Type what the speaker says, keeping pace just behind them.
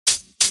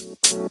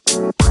What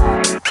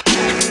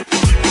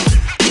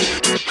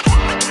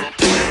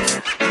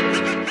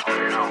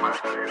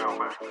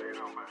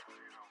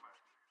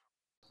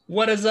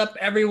is up,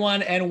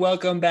 everyone, and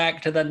welcome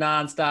back to the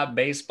Nonstop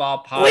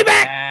Baseball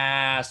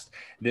Podcast.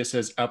 This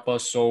is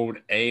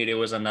episode 8. It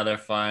was another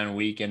fun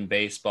week in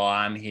baseball.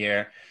 I'm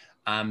here.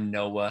 I'm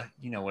Noah.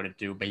 You know what to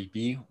do,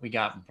 baby. We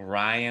got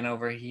Brian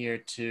over here,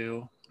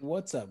 too.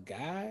 What's up,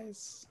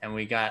 guys? And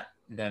we got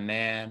the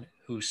man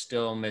who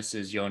still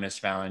misses Jonas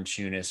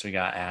Valanciunas. We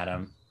got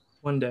Adam.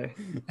 One day.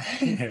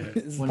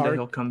 One day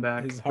he'll come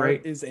back. His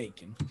heart is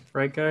aching.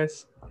 Right,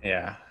 guys?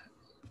 Yeah.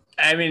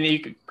 I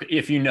mean,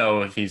 if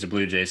he's a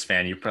Blue Jays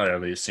fan, you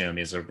probably assume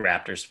he's a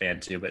Raptors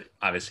fan too, but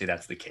obviously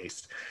that's the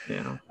case.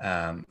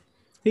 Yeah.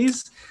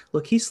 He's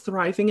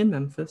thriving in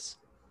Memphis.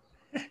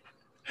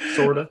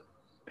 Sorta.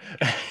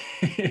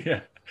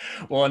 Yeah.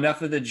 Well,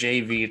 enough of the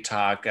JV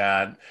talk.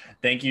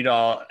 Thank you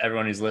to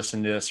everyone who's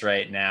listening to this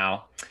right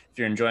now. If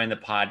you're enjoying the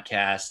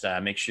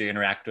podcast, make sure you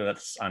interact with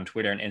us on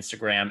Twitter and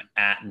Instagram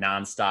at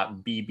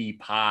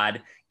NonstopBBPod.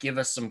 Give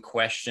us some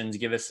questions.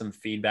 Give us some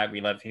feedback.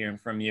 We love hearing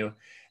from you.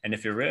 And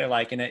if you're really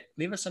liking it,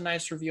 leave us a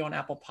nice review on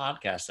Apple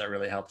Podcasts. That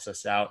really helps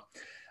us out.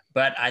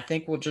 But I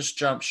think we'll just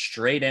jump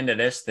straight into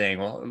this thing.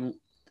 Well,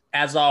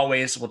 as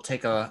always, we'll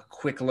take a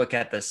quick look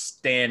at the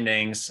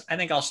standings. I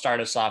think I'll start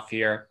us off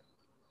here.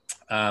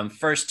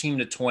 First team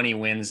to 20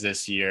 wins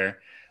this year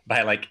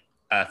by like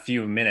a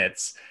few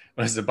minutes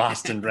was the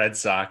Boston Red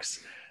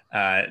Sox.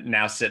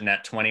 Now sitting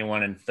at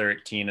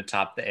 21-13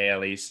 atop the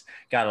AL East.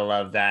 Gotta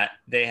love that.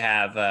 They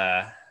have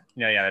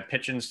the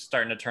pitching's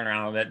starting to turn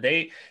around a little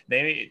bit.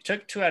 They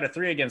took 2 out of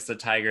 3 against the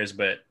Tigers,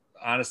 but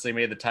honestly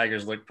made the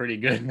Tigers look pretty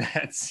good in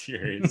that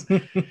series.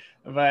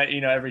 But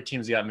every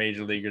team's got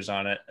major leaguers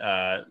on it.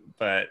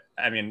 But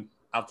I mean,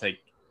 I'll take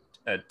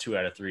a 2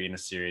 out of 3 in a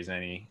series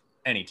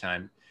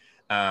anytime.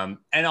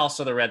 And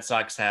also the Red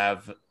Sox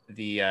have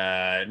the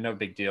no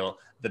big deal,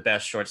 the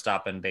best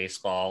shortstop in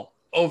baseball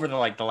over the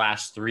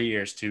last 3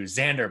 years too.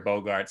 Xander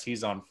Bogaerts,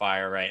 he's on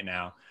fire right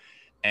now,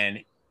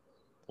 and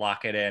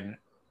lock it in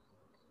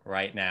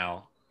right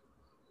now.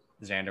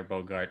 Xander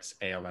Bogaerts,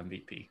 AL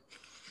MVP.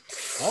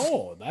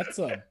 Oh, that's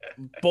a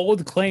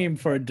bold claim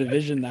for a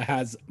division that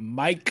has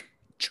Mike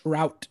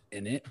Trout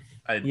in it.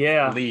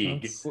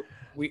 League.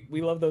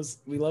 We love those.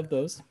 We love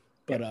those.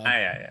 But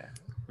yeah.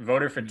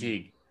 Voter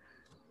fatigue.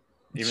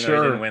 Even sure.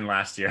 though he didn't win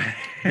last year.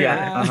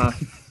 Yeah.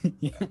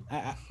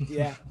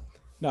 Yeah.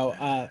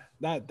 No,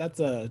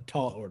 that's a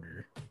tall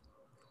order.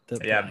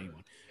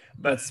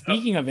 But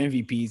speaking of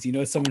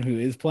MVPs, someone who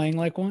is playing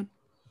like one?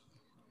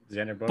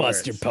 Xander Bogaerts.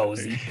 Buster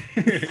Posey.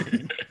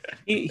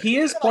 he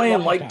is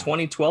playing like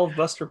 2012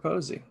 Buster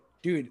Posey.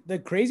 Dude, the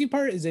crazy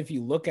part is if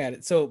you look at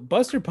it. So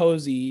Buster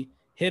Posey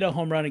hit a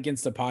home run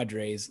against the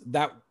Padres.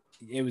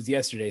 It was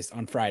yesterday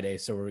on Friday,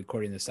 so we're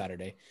recording this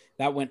Saturday.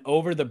 That went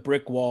over the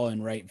brick wall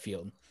in right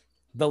field.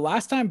 The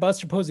last time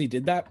Buster Posey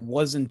did that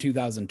was in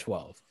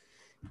 2012.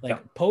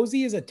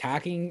 Posey is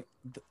attacking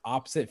the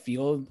opposite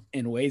field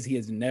in ways he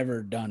has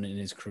never done in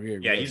his career.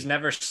 Yeah, really. He's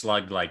never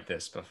slugged like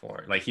this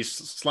before. He's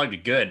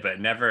slugged good, but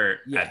never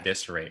at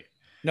this rate.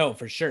 No,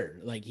 for sure.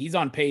 He's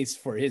on pace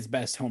for his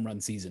best home run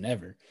season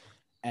ever.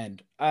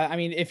 And I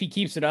mean, if he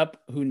keeps it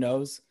up, who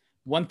knows?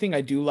 One thing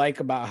I do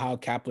like about how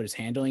Kapler's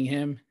handling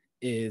him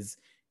is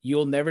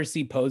you'll never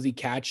see Posey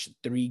catch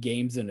 3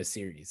 games in a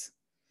series.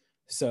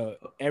 So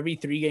every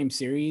 3-game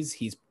series,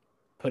 he's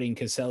putting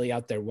Caselli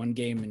out there 1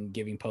 game and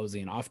giving Posey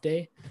an off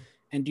day.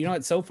 And you know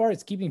what? So far,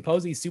 it's keeping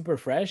Posey super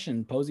fresh,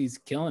 and Posey's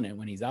killing it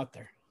when he's out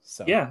there.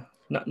 So yeah,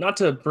 not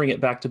to bring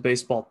it back to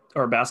baseball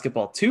or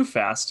basketball too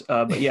fast,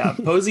 but yeah,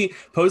 Posey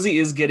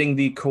is getting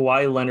the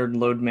Kawhi Leonard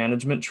load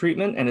management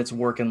treatment, and it's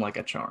working like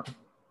a charm.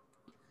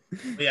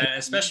 Yeah,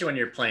 especially when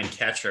you're playing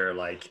catcher,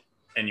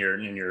 and you're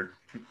in your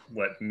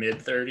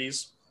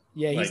mid-30s.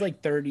 Yeah, he's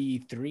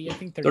 33, I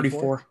think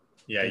 34.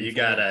 Yeah, 34.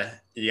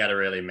 you gotta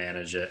really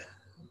manage it.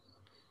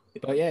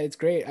 But yeah, it's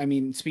great. I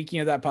mean, speaking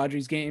of that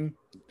Padres game,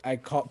 I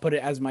put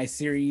it as my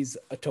series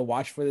to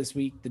watch for this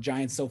week. The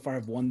Giants so far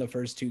have won the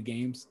first 2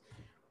 games,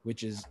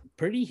 which is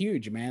pretty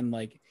huge, man.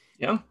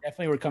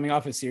 Definitely we're coming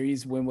off a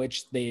series in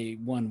which they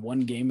won 1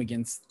 game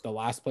against the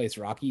last place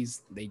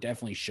Rockies. They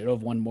definitely should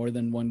have won more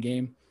than 1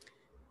 game.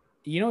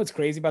 What's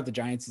crazy about the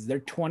Giants is they're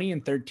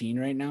 20-13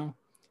 right now,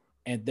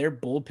 and their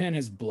bullpen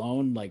has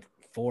blown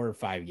 4 or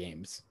 5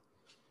 games.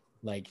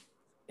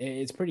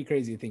 It's pretty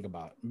crazy to think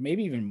about.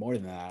 Maybe even more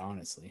than that,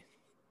 honestly.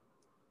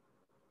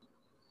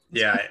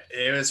 Yeah,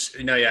 it was,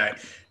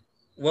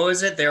 What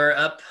was it? They were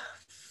up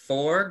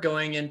 4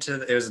 going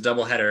into, it was a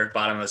doubleheader,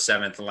 bottom of the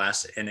 7th, the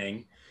last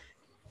inning,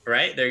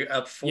 right? They're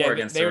up 4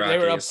 against the Rockies. They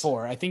were up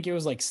 4. I think it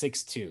was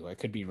 6-2. I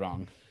could be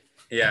wrong.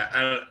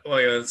 Yeah.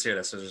 Let's hear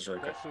this. This is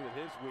really quick.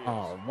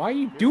 Oh, why are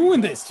you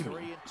doing this to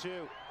me?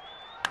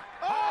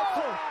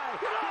 Oh,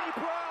 deep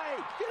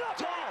right.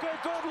 Take a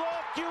good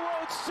look. You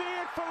won't see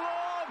it for long.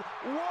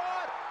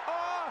 What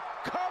a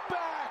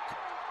comeback.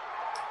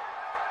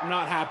 I'm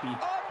not happy.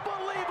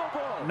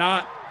 Unbelievable.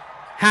 Not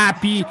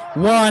happy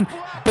one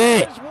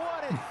bit.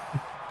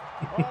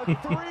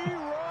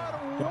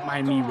 Don't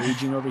mind me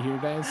raging over here,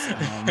 guys.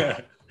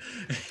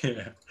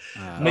 Yeah.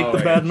 Make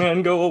the bad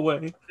man go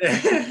away.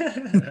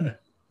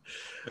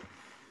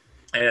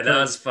 Yeah, that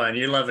was fun.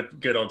 You love a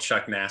good old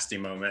Chuck Nasty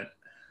moment.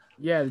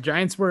 Yeah, the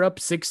Giants were up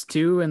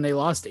 6-2 and they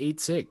lost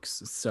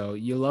 8-6. So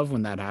you love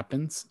when that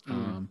happens.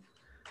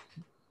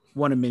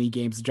 One of many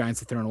games the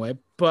Giants have thrown away.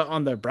 But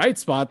on the bright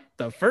spot,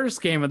 the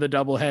first game of the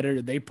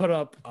doubleheader, they put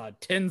up a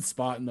 10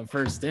 spot in the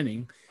first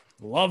inning.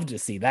 Love to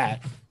see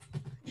that.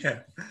 Yeah,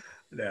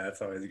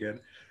 that's always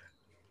good.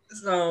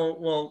 So,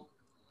 well,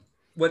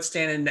 what's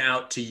standing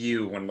out to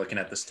you when looking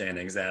at the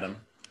standings, Adam?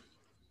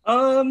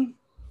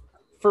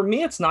 For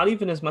me, it's not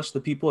even as much the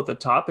people at the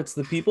top; it's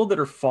the people that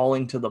are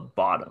falling to the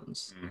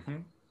bottoms.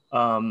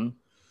 Mm-hmm.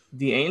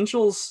 The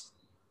Angels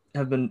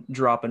have been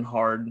dropping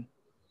hard.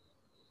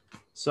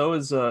 So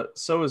is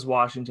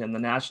Washington. The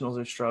Nationals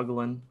are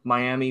struggling.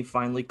 Miami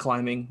finally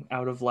climbing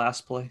out of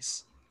last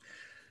place,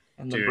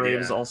 and the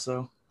Braves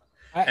also.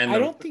 I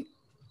don't think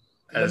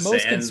the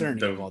most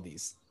concerning of all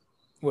these.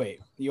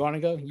 Wait, you want to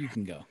go? You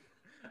can go.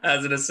 I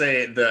was gonna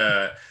say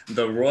the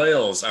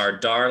Royals, our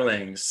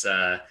darlings,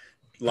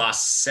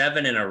 lost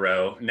 7 in a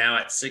row. Now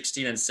at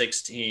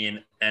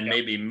 16-16, and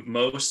maybe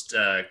most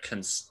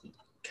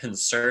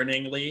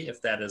concerningly,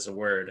 if that is a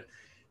word,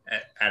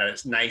 at a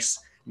nice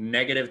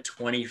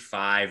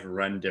 -25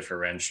 run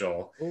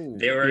differential. Ooh,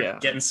 they were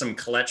getting some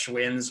clutch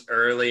wins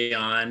early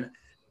on,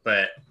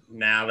 but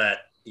now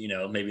that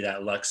maybe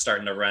that luck's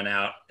starting to run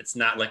out, it's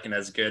not looking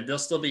as good. They'll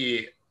still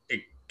be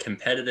a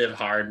competitive,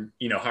 hard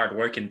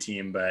working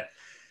team, but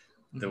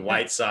the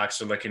White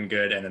Sox are looking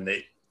good, and then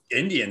the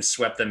Indians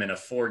swept them in a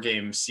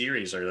 4-game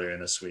series earlier in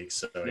this week.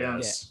 So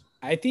yes,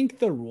 I think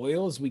the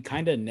Royals we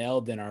kind of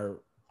nailed in our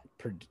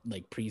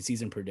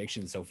preseason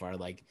predictions so far.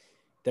 Like,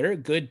 they're a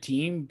good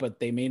team, but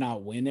they may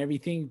not win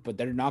everything, but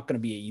they're not going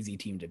to be an easy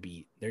team to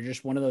beat. They're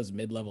just one of those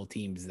mid-level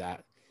teams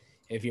that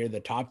if you're the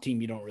top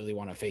team, you don't really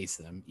want to face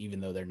them,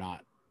 even though they're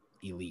not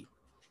elite.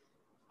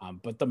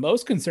 But the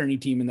most concerning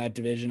team in that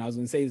division, I was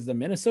going to say, is the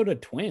Minnesota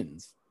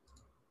Twins.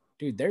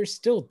 Dude, they're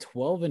still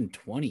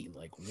 12-20.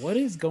 Like, what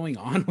is going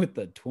on with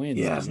the Twins?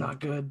 Yeah, it's not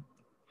good.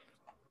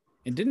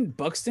 And didn't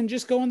Buxton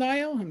just go on the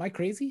IL? Am I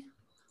crazy?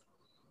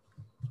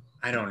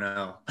 I don't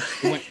know.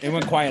 It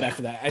went quiet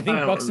after that. I think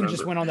Buxton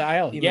just went on the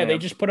IL. Yeah, they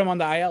just put him on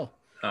the IL.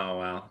 Oh,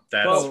 wow.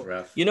 That's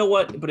rough. You know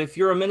what? But if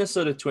you're a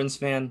Minnesota Twins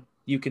fan,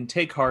 you can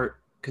take heart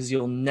because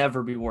you'll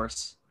never be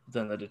worse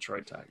than the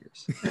Detroit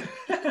Tigers.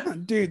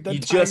 Dude, you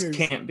just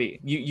can't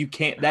be. You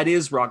can't. That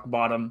is rock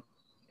bottom,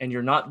 and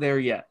you're not there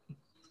yet.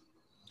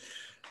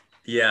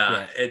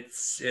 Yeah.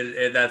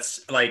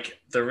 That's like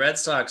the Red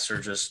Sox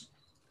are just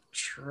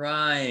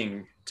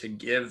trying to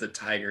give the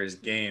Tigers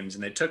games,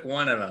 and they took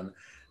one of them,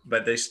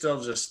 but they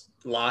still just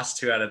lost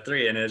 2 out of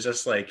 3, and it's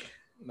just like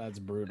that's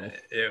brutal.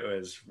 It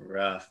was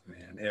rough,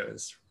 man. It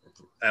was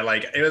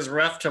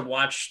rough to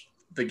watch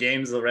the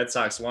games the Red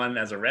Sox won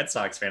as a Red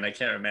Sox fan. I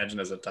can't imagine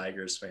as a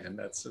Tigers fan.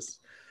 That's just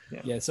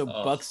So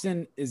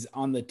Buxton is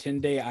on the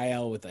 10-day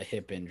IL with a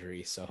hip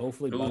injury, so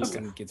hopefully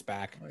Buxton gets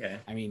back. Okay.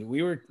 I mean,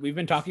 we've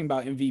been talking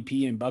about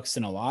MVP and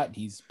Buxton a lot.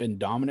 He's been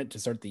dominant to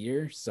start the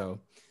year, so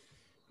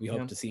we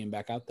hope to see him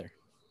back out there.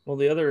 Well,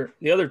 the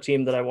other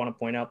team that I want to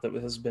point out that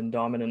has been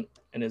dominant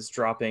and is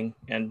dropping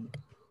and,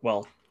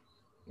 well,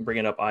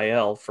 bringing up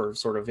IL for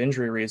sort of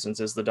injury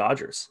reasons is the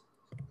Dodgers.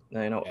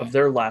 Of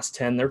their last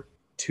 10, they're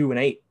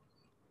 2-8.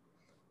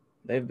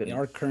 They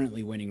are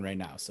currently winning right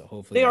now, so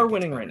hopefully they are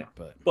winning right now.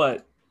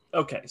 But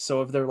okay, so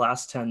of their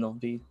last 10, they'll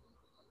be,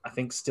 I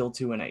think, still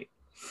 2-8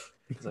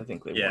 because I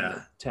think they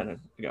won 10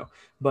 ago.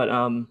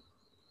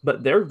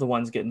 But they're the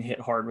ones getting hit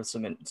hard with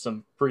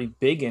some pretty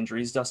big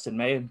injuries. Dustin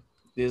May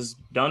is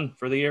done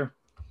for the year.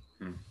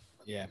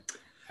 Yeah,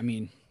 I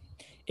mean,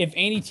 if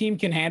any team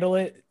can handle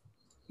it,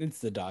 it's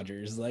the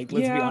Dodgers. Like,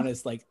 let's be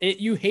honest. Like,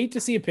 you hate to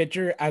see a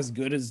pitcher as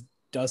good as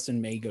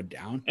Dustin May go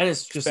down, and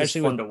it's just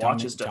especially fun to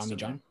watch as Tommy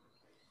John.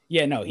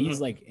 Yeah, no, he's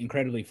like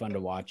incredibly fun to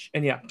watch.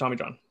 And Tommy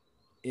John.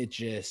 It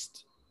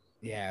just,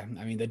 I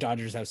mean, the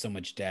Dodgers have so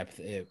much depth.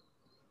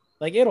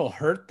 It'll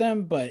hurt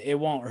them, but it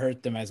won't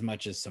hurt them as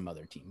much as some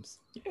other teams.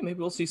 Yeah, maybe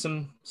we'll see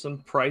some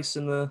Price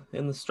in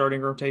the starting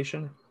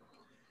rotation.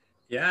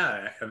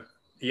 Yeah,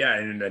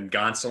 and then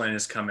Gonsolin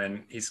is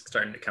coming. He's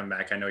starting to come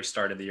back. I know he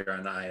started the year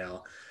on the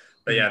IL,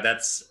 but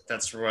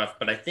that's rough.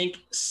 But I think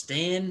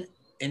staying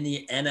in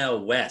the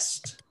NL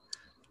West,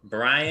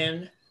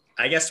 Brian.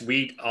 I guess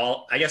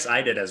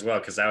I did as well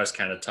because I was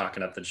kind of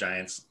talking up the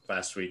Giants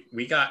last week.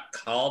 We got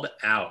called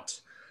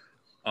out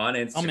on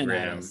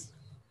Instagram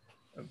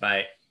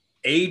by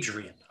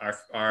Adrian,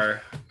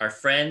 our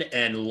friend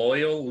and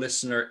loyal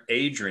listener,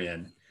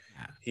 Adrian.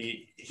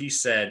 He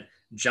said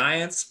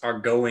Giants are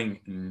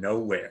going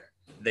nowhere.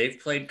 They've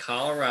played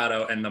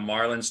Colorado and the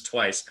Marlins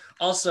twice.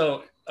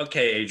 Also,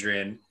 okay,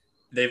 Adrian,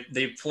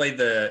 they've played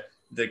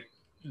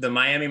the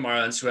Miami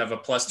Marlins, who have a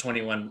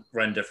 +21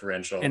 run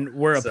differential. And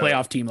we're a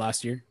playoff team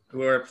last year.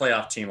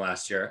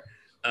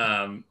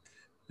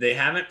 They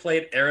haven't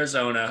played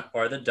Arizona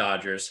or the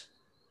Dodgers.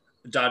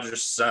 The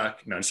Dodgers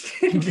suck. No, I'm just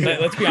kidding.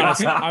 Let's be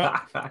honest.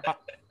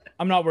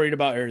 I'm not worried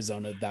about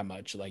Arizona that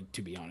much, like,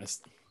 to be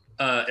honest.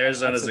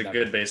 Arizona's a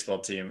good baseball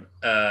team.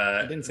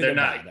 I didn't say they're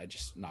they're not. bad. I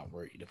just not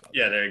worried about.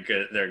 Yeah, they're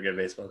good. They're a good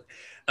baseball.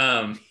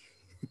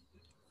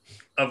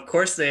 Of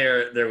course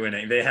they're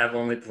winning. They have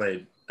only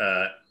played.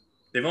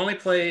 They've only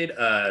played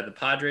the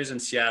Padres in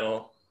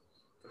Seattle,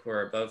 who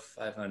are above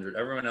 500.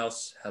 Everyone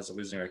else has a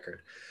losing record.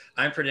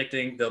 I'm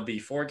predicting they'll be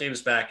 4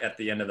 games back at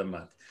the end of the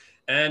month.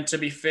 And to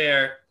be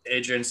fair,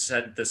 Adrian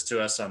said this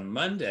to us on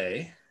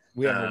Monday.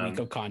 We have a week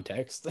of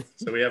context.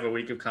 So we have a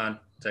week of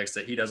context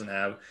that he doesn't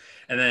have.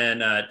 And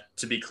then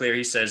to be clear,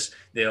 he says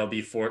they'll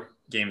be 4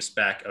 games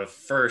back of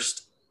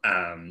first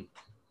at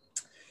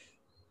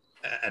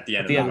the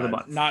end of the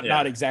month.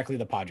 Not exactly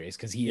the Padres,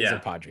 because he is a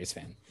Padres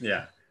fan.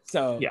 Yeah.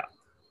 So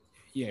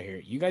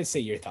here, you guys say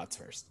your thoughts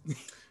first.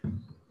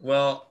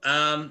 Well,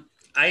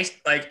 I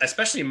like,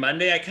 especially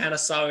Monday, I kind of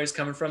saw where he's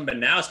coming from, but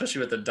now, especially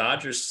with the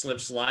Dodgers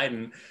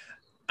sliding,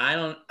 I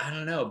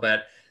don't know,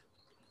 but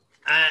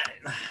I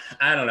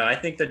don't know. I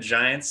think the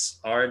Giants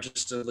are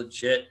just a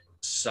legit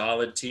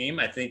solid team.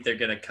 I think they're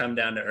going to come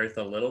down to earth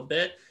a little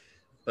bit,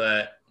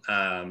 but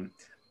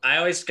I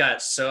always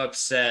got so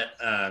upset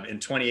in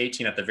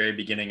 2018 at the very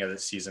beginning of the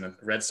season.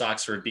 The Red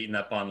Sox were beating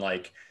up on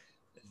like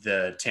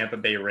the Tampa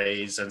Bay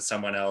Rays and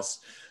someone else.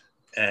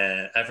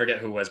 And I forget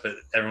who it was, but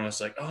everyone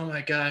was like, oh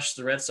my gosh,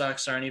 the Red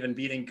Sox aren't even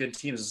beating good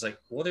teams. It's like,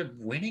 well, they're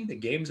winning the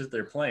games that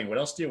they're playing. What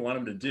else do you want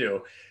them to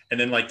do? And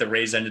then like the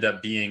Rays ended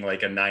up being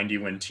like a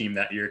 90-win team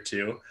that year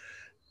too.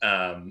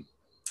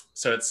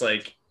 So it's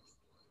like,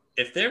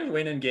 if they're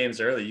winning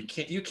games early,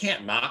 you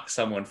can't mock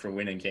someone for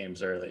winning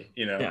games early,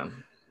 you know?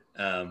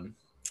 Yeah.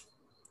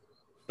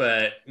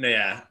 But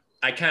yeah,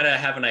 I kind of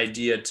have an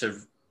idea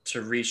to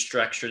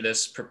restructure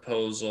this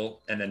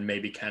proposal and then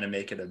maybe kind of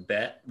make it a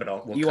bet, but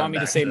you want me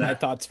to say my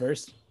thoughts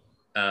first?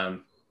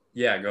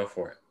 Yeah, go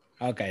for it.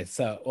 Okay.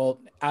 So, well,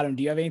 Adam,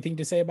 do you have anything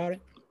to say about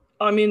it?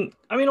 I mean,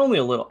 only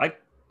a little.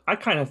 I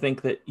kind of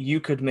think that you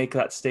could make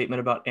that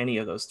statement about any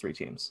of those 3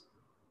 teams.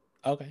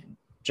 Okay.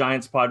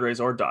 Giants, Padres,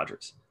 or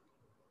Dodgers.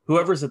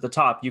 Whoever's at the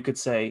top, you could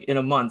say in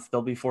a month,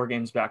 they'll be 4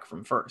 games back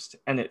from first,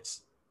 and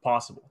it's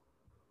possible.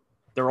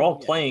 They're all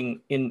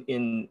playing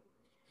in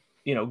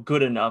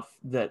good enough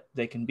that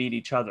they can beat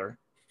each other.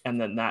 And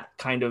then that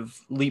kind of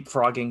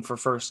leapfrogging for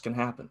first can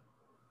happen.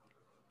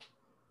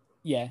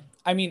 Yeah.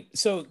 I mean,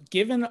 so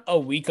given a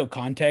week of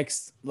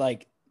context,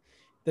 like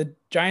the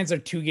Giants are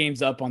 2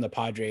 games up on the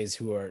Padres,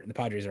 the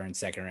Padres are in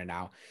second right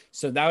now.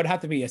 So that would have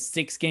to be a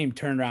 6-game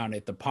turnaround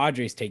if the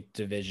Padres take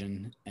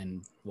division,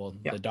 and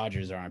the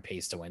Dodgers are on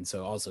pace to win.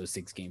 So also a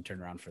 6-game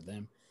turnaround for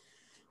them.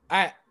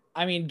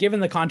 I mean, given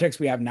the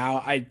context we have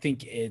now, I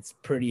think it's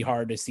pretty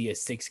hard to see a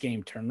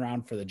 6-game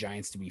turnaround for the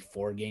Giants to be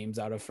 4 games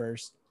out of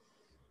first.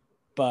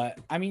 But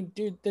I mean,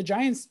 dude, the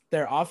Giants,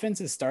 their offense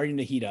is starting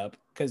to heat up,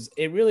 because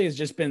it really has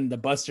just been the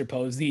Buster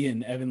Posey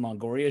and Evan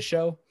Longoria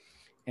show.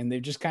 And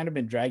they've just kind of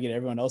been dragging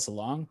everyone else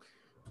along.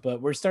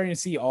 But we're starting to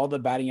see all the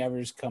batting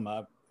averages come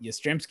up.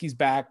 Yastrzemski's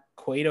back.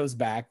 Cueto's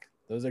back.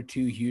 Those are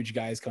 2 huge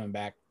guys coming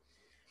back.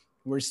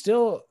 We're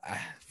still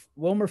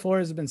Wilmer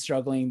Flores has been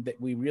struggling.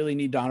 That we really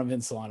need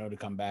Donovan Solano to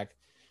come back,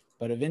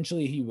 but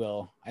eventually he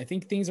will. I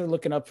think things are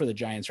looking up for the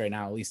Giants right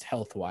now, at least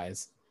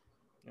health-wise.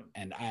 Yeah.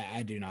 And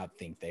I do not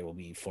think they will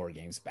be 4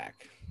 games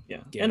back. Yeah.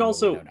 And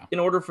also, in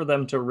order for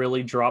them to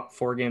really drop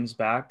 4 games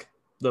back,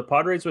 the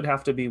Padres would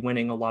have to be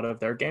winning a lot of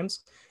their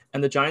games,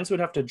 and the Giants would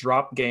have to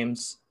drop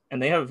games.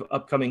 And they have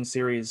upcoming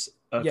series,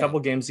 a couple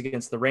games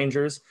against the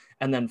Rangers,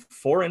 and then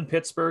 4 in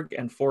Pittsburgh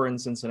and 4 in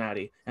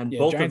Cincinnati. And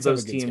both of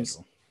those teams,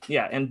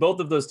 and both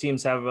of those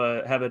teams have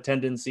a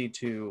tendency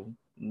to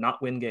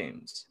not win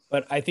games.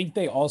 But I think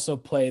they also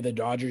play the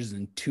Dodgers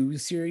in 2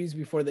 series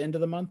before the end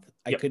of the month.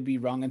 I could be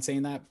wrong in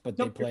saying that, but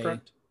they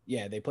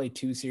play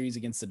 2 series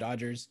against the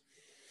Dodgers.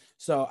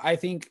 So I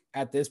think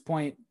at this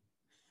point,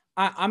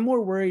 I'm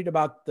more worried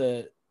about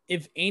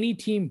if any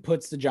team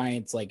puts the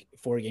Giants like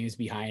 4 games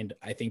behind,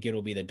 I think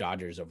it'll be the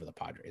Dodgers over the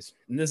Padres.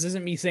 And this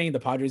isn't me saying the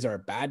Padres are a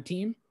bad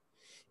team.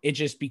 It's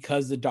just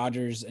because the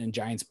Dodgers and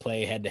Giants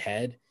play head to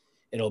head,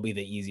 it'll be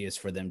the easiest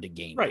for them to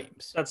gain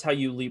games. That's how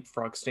you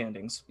leapfrog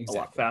standings a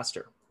lot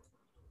faster.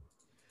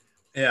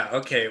 Yeah.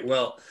 Okay.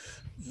 Well,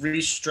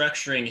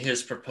 restructuring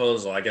his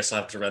proposal, I guess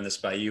I'll have to run this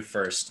by you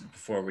first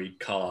before we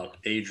call out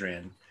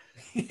Adrian.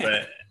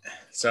 But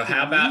so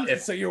how about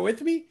if... So you're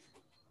with me?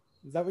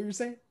 Is that what you're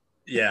saying?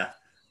 Yeah.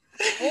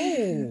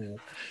 Oh.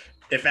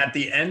 If at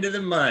the end of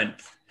the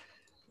month,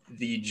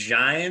 the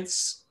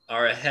Giants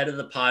are ahead of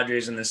the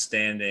Padres in the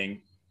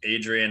standing,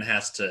 Adrian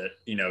has to,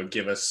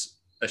 give us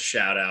a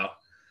shout out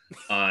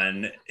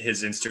on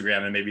his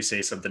Instagram and maybe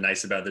say something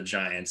nice about the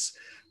Giants.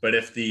 But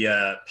if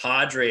the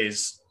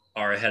Padres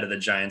are ahead of the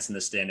Giants in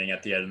the standing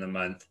at the end of the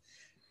month,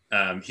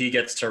 he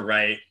gets to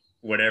write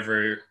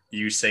whatever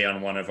you say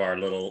on one of our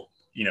little,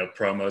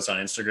 promos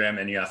on Instagram,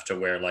 and you have to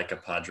wear like a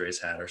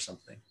Padres hat or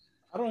something.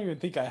 I don't even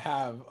think I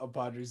have a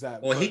Padres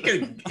hat. Well, he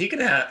could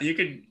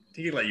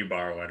let you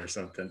borrow one or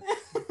something.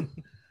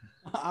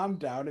 I'm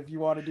down if you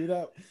want to do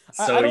that.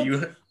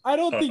 So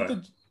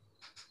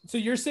So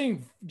you're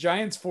saying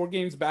Giants 4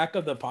 games back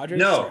of the Padres?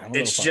 No, Sorry, I'm a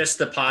it's little just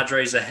the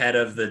Padres ahead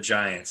of the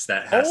Giants.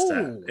 That has to.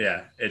 Oh.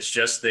 Yeah, it's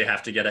just they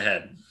have to get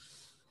ahead.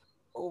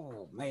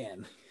 Oh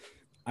man.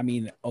 I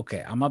mean,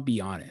 okay, I'm gonna be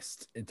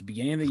honest. At the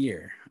beginning of the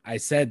year, I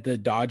said the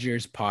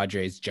Dodgers,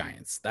 Padres,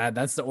 Giants.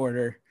 That's the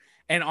order.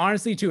 And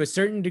honestly, to a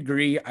certain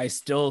degree, I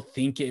still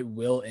think it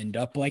will end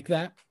up like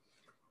that.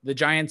 The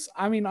Giants,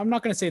 I mean, I'm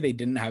not gonna say they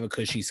didn't have a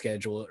cushy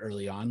schedule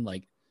early on.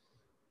 Like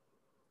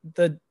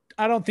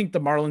I don't think the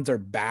Marlins are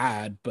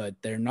bad, but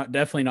they're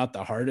definitely not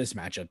the hardest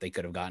matchup they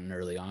could have gotten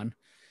early on.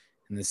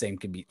 And the same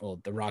could be, well,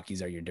 the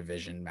Rockies are your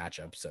division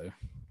matchup, so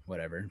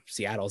whatever.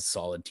 Seattle's a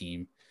solid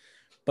team.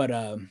 But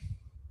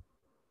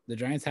the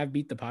Giants have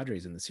beat the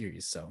Padres in the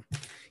series, so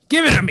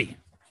give it to me.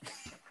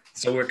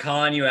 So we're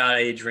calling you out,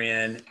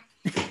 Adrian.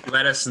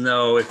 Let us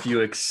know if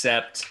you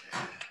accept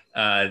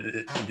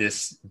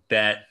this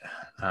bet,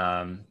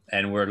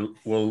 and we're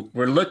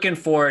looking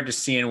forward to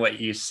seeing what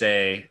you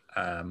say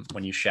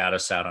when you shout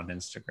us out on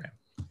Instagram.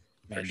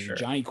 Man, sure.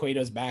 Johnny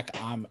Cueto's back.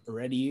 I'm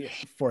ready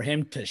for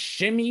him to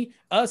shimmy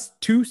us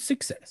to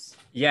success.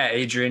 Yeah,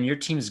 Adrian, your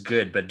team's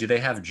good, but do they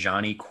have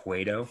Johnny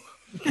Cueto?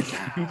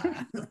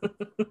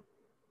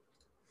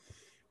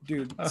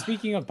 Dude,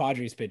 speaking of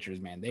Padres pitchers,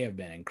 man, they have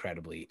been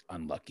incredibly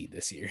unlucky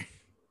this year.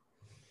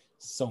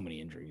 So many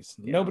injuries.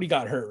 Yeah. Nobody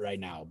got hurt right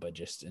now, but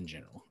just in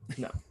general.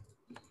 No.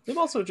 They've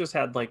also just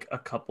had like a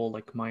couple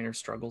like minor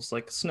struggles.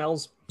 Like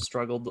Snell's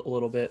struggled a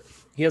little bit.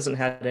 He hasn't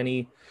had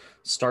any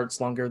starts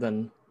longer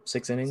than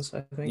 6 innings,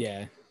 I think.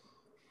 Yeah.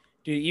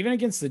 Dude, even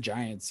against the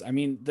Giants. I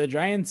mean, the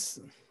Giants.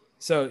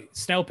 So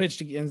Snell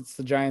pitched against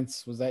the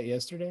Giants. Was that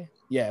yesterday?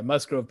 Yeah,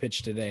 Musgrove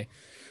pitched today.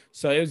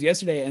 So it was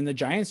yesterday, and the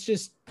Giants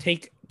just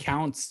take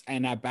counts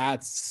and at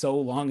bats so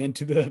long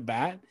into the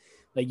bat.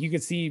 Like you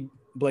could see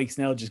Blake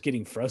Snell just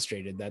getting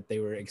frustrated that they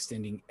were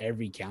extending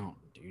every count,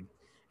 dude.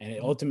 And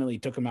it ultimately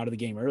took him out of the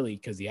game early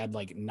because he had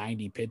like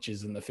 90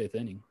 pitches in the 5th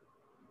inning.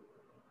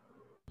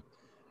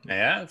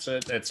 Yeah,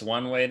 it's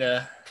one way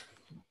to,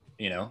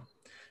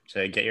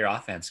 to get your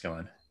offense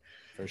going.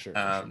 For sure.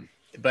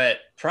 But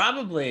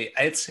probably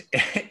it's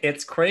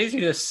crazy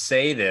to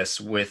say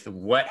this with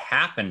what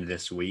happened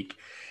this week,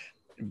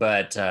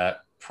 but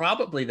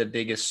probably the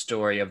biggest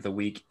story of the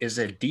week is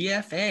a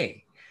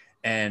DFA.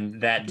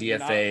 And that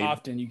DFA, not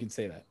often you can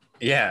say that.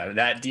 Yeah,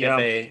 that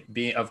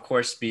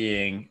DFA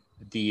being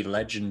the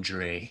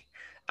legendary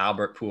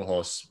Albert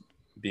Pujols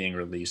being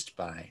released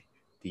by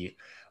the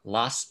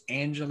Los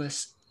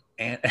Angeles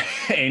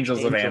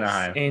Angels of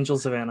Anaheim.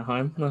 Angels of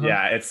Anaheim. Uh-huh.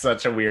 Yeah, it's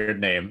such a weird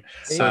name.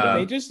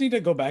 They just need to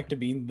go back to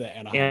being the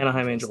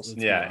Anaheim Angels.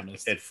 Yeah,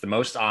 it's the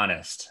most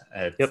honest.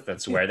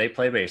 That's where they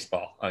play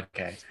baseball.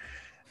 Okay.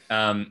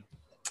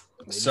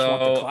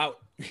 So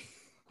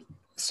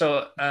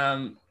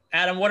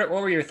Adam, what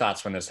were your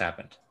thoughts when this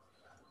happened?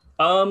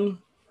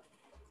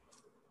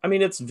 I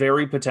mean, it's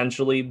very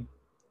potentially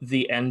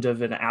the end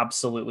of an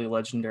absolutely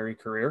legendary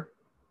career.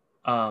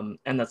 And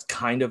that's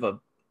kind of a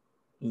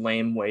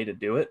lame way to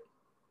do it,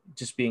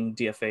 just being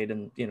DFA'd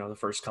in, the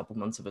first couple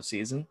months of a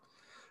season.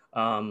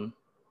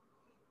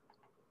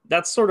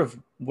 That's sort of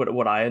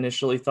what I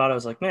initially thought. I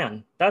was like,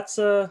 man, that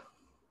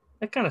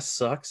kind of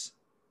sucks.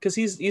 Because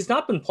he's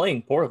not been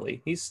playing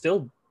poorly. He's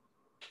still,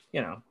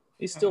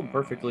 he's still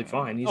perfectly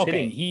fine.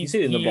 He's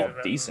hitting the ball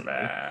decently.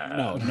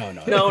 No.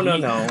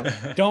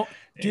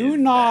 Do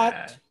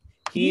not.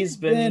 He's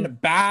been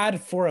bad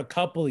for a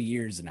couple of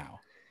years now.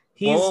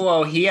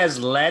 Whoa, he has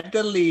led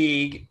the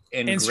league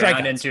in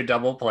ground into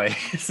double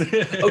plays.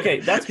 Okay,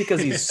 that's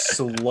because he's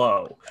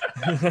slow.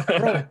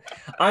 Bro,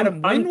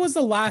 Adam, when was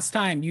the last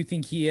time you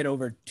think he hit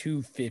over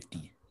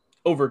 250?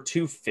 Over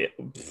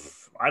 250?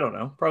 I don't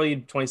know. Probably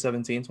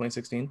 2017,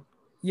 2016.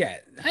 Yeah,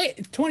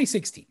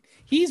 2016.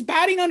 He's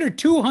batting under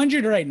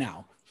 200 right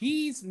now.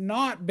 He's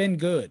not been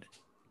good.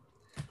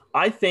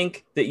 I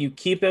think that you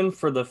keep him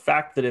for the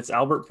fact that it's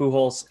Albert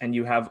Pujols and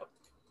you have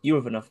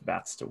enough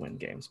bats to win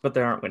games, but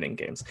they aren't winning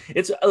games.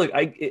 It's look,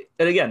 and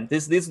again,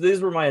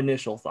 these were my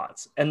initial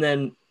thoughts. And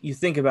then you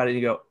think about it and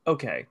you go,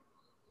 okay,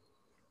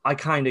 I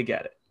kind of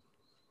get it.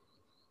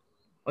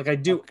 Like I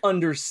do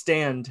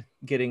understand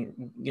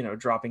getting,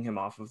 dropping him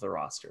off of the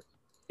roster.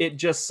 It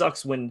just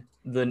sucks when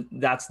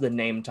that's the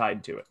name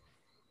tied to it.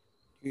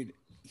 Dude,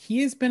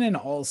 he has been an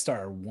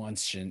all-star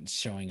once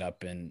showing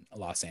up in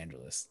Los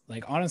Angeles.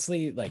 Like,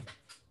 honestly,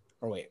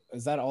 or wait,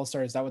 is that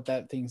all-star? Is that what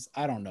that thing's?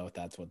 I don't know if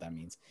that's what that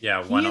means. Yeah,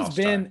 one all-star. He has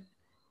been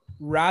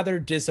rather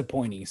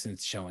disappointing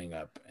since showing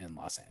up in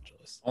Los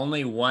Angeles.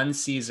 Only one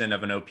season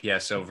of an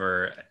OPS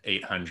over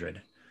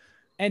 800.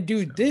 And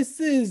dude, This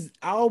is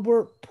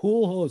Albert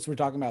Pujols we're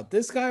talking about.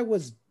 This guy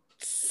was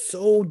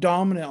so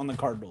dominant on the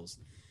Cardinals.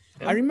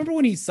 Yeah. I remember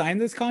when he signed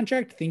this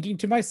contract thinking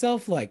to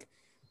myself, like,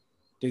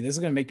 dude, this is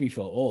going to make me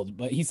feel old.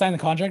 But he signed the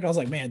contract. I was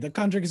like, man, the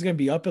contract is going to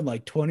be up in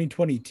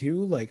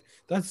 2022. Like,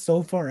 that's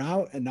so far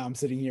out. And now I'm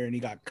sitting here and he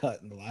got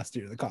cut in the last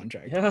year of the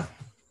contract. Yeah.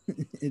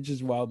 It's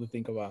just wild to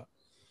think about.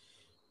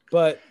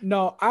 But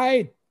no,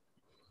 I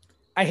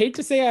hate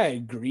to say I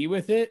agree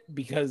with it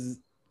because,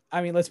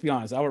 I mean, let's be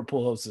honest. Albert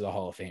Pujols is a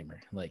Hall of Famer.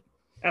 Like,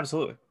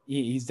 absolutely.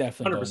 He's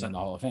definitely going in the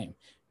Hall of Fame.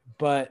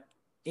 but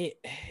it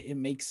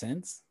makes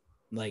sense.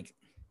 Like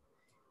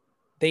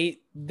the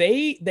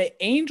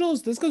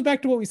Angels, this goes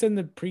back to what we said in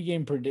the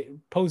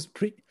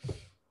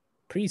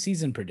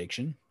preseason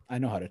prediction. I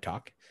know how to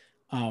talk.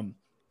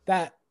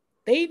 That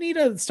they need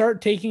to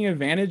start taking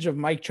advantage of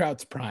Mike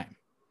Trout's prime.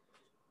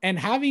 And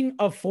having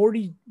a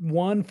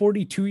 41,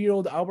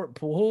 42-year-old Albert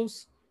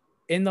Pujols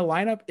in the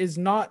lineup is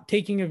not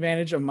taking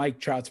advantage of Mike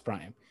Trout's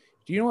prime.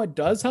 Do you know what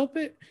does help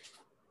it?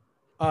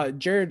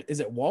 Jared, is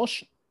it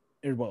Walsh?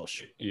 Or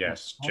Walsh?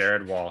 Yes,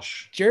 Jared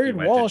Walsh. Jared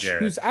Walsh,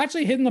 who's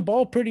actually hitting the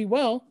ball pretty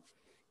well,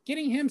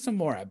 getting him some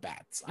more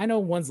at-bats. I know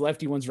one's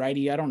lefty, one's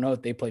righty. I don't know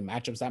if they play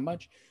matchups that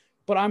much,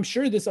 but I'm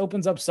sure this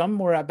opens up some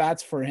more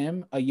at-bats for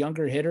him, a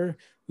younger hitter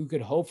who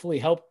could hopefully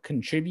help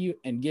contribute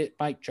and get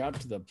Mike Trout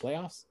to the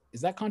playoffs.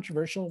 Is that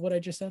controversial, what I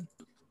just said?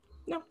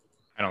 No.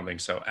 I don't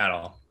think so at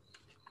all.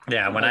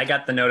 Yeah, when I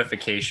got the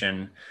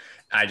notification,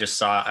 I just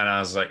saw it and I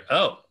was like,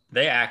 oh,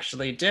 they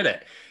actually did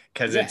it.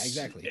 Because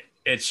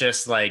it's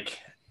just like,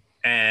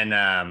 and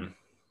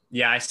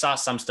I saw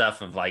some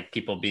stuff of like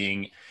people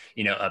being,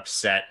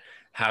 upset.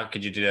 How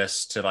could you do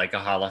this to like a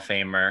Hall of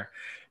Famer?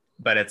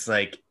 But it's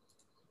like,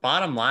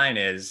 bottom line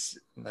is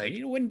like, you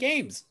need to win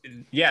games.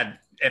 Yeah.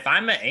 If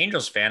I'm an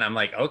Angels fan, I'm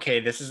like,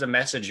 okay, this is a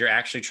message. You're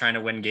actually trying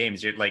to win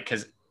games. You're like,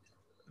 because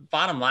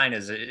bottom line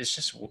is it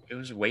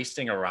was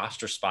wasting a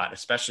roster spot,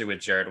 especially with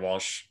Jared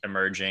Walsh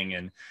emerging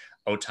and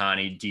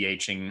Ohtani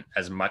DHing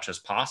as much as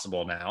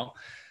possible now.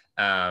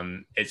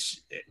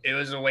 It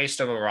was a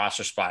waste of a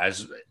roster spot,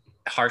 as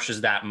harsh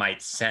as that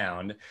might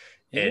sound.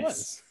 It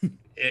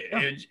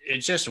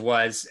just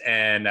was.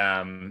 And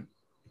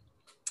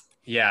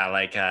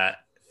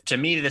to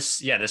me,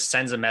 this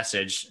sends a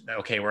message.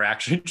 Okay, we're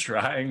actually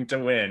trying to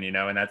win,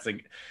 and that's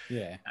like,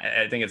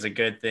 I think it's a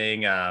good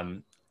thing.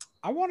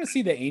 I want to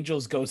see the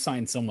Angels go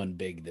sign someone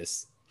big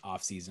this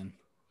offseason.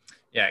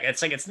 Yeah,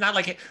 it's not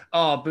like,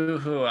 oh,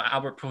 boo-hoo,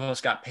 Albert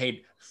Pujols got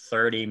paid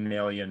 $30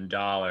 million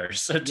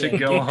to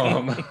go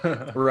home.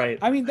 Right.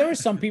 I mean, there were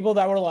some people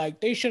that were like,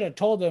 they should have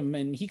told him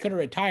and he could have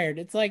retired.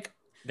 It's like,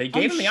 they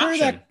gave him the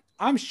option.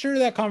 I'm sure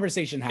that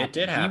conversation happened. It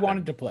did happen. He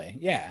wanted to play.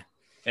 Yeah.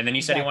 And then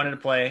he said he wanted to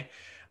play.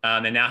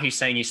 And now he's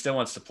saying he still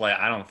wants to play.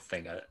 I don't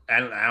think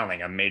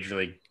a major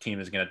league team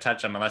is going to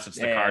touch him unless it's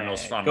the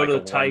Cardinals. Go to the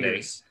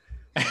Tigers.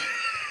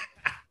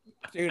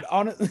 Dude,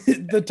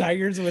 the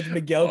Tigers with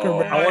Miguel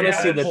Cabrera. I want to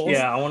see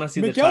I want to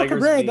see Miguel the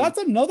Tigers. Cabrera, that's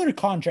another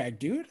contract,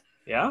 dude.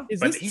 Yeah, is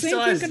but this he still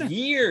has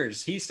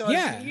years. He still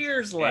has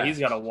years left. Yeah, he's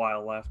got a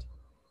while left.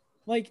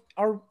 Like,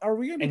 are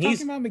we going to be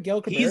talking about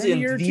Miguel Cabrera? He's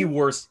in the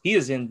worst. He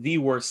is in the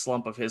worst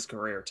slump of his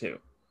career too.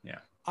 Yeah,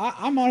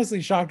 I'm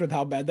honestly shocked with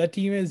how bad that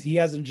team is. He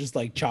hasn't just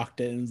like chalked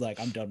it and is like,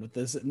 I'm done with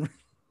this. And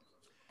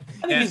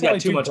I think he's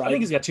got too much. I think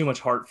he's got too much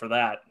heart for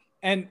that.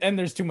 And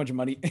there's too much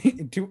money.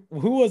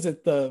 Who was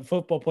it? The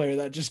football player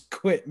that just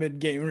quit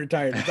mid-game and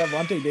retired? Was that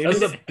Vontae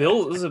Davis? Wasn't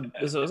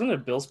it a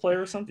Bills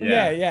player or something?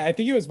 Yeah. I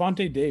think it was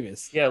Vontae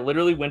Davis. Yeah,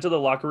 literally went to the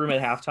locker room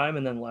at halftime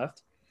and then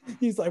left.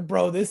 He's like,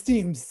 bro, this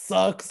team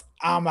sucks.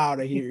 I'm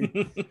out of here.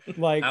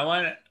 Like, I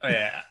want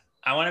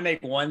to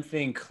make one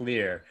thing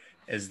clear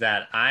is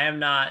that I am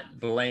not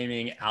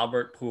blaming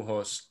Albert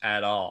Pujols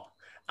at all.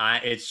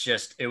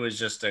 It was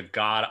just a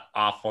god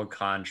awful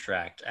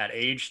contract. At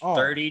age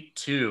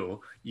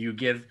 32, you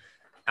give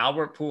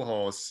Albert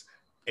Pujols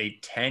a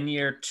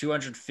 10-year,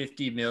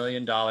 $250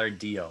 million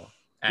deal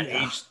at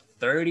age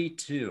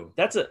 32.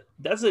 That's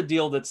a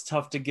deal that's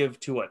tough to give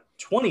to a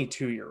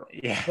 22-year-old.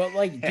 Yeah. But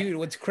like, dude,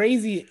 what's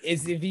crazy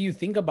is if you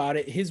think about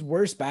it, his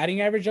worst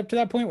batting average up to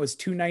that point was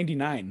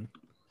 299.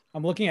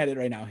 I'm looking at it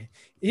right now.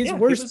 His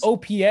worst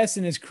OPS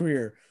in his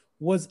career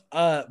was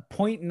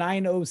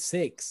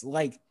 .906.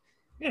 Like,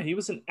 yeah, he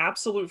was an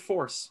absolute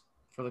force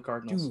for the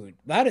Cardinals. Dude,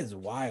 that is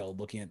wild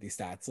looking at these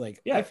stats.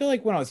 Like, I feel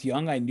like when I was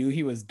young, I knew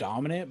he was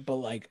dominant, but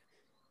like,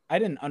 I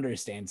didn't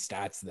understand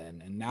stats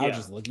then. And now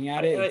just looking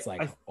at it, it's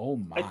like, oh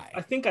my.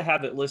 I think I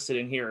have it listed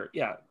in here.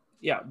 Yeah.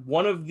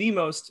 One of the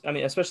most,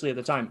 especially at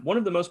the time, one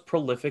of the most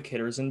prolific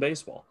hitters in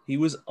baseball. He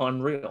was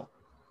unreal.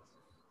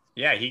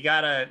 Yeah, he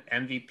got an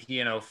MVP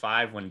in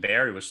 2005 when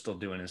Barry was still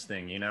doing his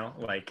thing,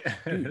 like,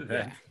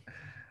 dude,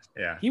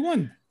 yeah. He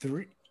won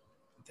 3.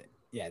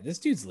 Yeah, this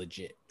dude's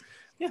legit.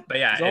 Yeah, but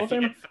yeah,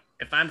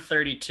 if I'm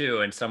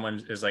 32 and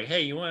someone is like,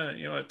 "Hey, you want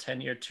a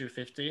 10-year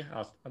 250?"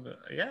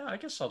 I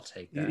guess I'll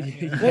take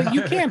that. Well,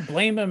 you can't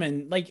blame him.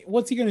 And like,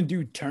 what's he gonna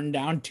do? Turn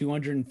down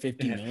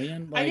 250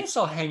 million? Like, I guess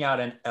I'll hang out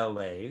in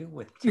LA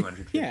with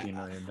 250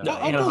 million.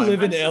 I'll go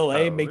live in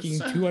LA making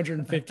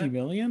 250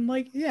 million.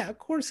 Like, yeah, of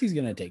course he's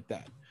gonna take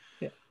that.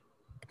 Yeah.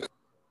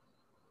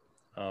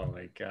 Oh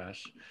my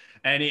gosh.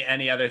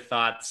 Any other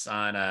thoughts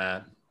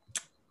on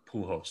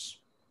Pujols?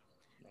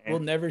 We'll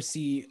never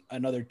see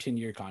another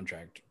 10-year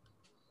contract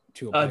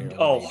to a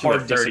player.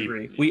 Hard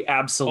disagree. We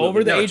absolutely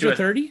over the age of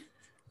 30.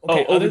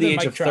 Okay, over the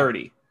age of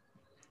 30.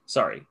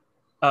 Sorry.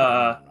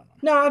 No,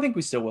 I think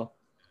we still will.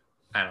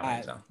 I don't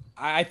think so.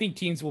 I think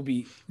teams will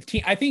be.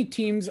 I think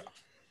teams,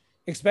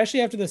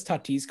 especially after this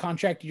Tatis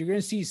contract, you're going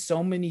to see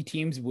so many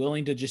teams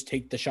willing to just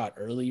take the shot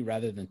early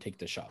rather than take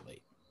the shot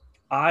late.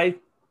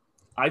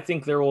 I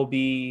think there will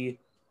be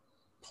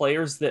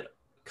players that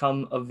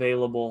come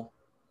available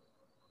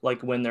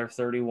like when they're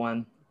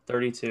 31,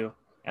 32,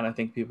 and I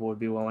think people would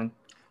be willing.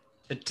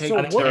 It takes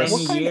So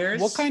 10 years.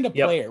 what kind of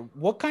Yep. player?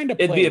 What kind of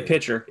player? It'd be a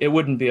pitcher. It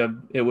wouldn't be a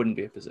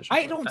position.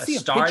 I player. don't A see a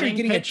pitcher starting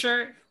getting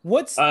pitcher.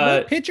 what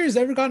pitcher has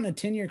ever gotten a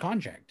 10-year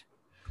contract?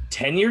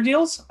 10-year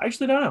deals? I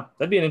actually don't know.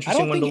 That'd be an I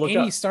interesting don't one to think look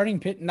any up. starting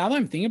pit. Now that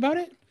I'm thinking about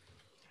it,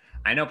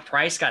 I know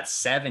Price got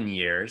 7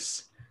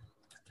 years.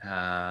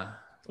 Let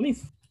me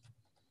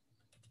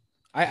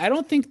I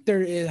don't think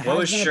there is. What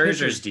was has been a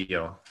pitcher- Scherzer's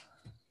deal?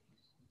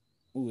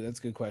 Ooh, that's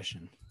a good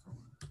question.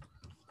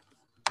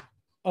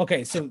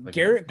 Okay, so Like,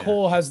 Garrett yeah.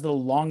 Cole has the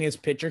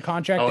longest pitcher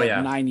contract Oh, at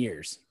yeah. 9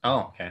 years.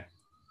 Oh, okay.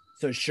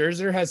 So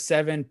Scherzer has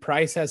 7,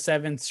 Price has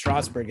 7,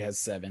 Strasburg has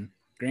 7,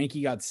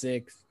 Greinke got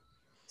 6,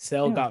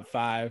 Sale Yeah. got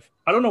 5.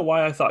 I don't know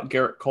why I thought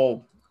Garrett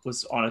Cole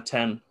was on a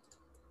 10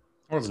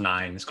 It was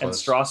 9. It's and close.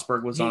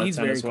 Strasburg was on a He's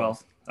 10 very as well.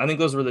 close. I think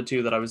those were the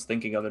two that I was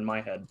thinking of in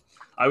my head.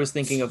 I was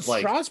thinking of like,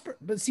 Strasburg,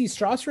 but see,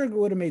 Strasburg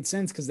would have made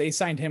sense because they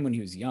signed him when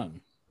he was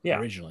young. yeah,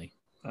 Originally,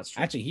 that's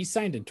true. actually, he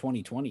signed in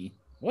 2020.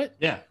 What?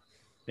 Yeah.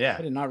 I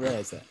Yeah. did not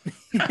realize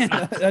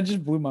that. That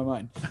just blew my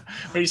mind.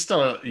 But he's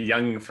still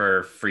young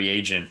for free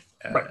agent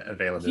Right.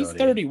 availability. He's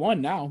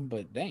 31 now,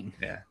 but dang,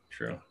 Yeah,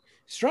 true.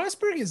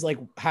 Strasburg is like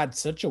had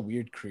such a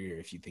weird career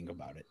if you think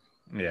about it.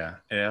 Yeah.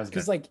 It has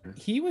Because been. like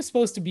he was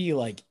supposed to be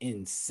like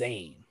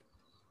insane.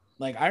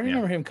 Like I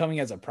remember him coming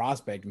as a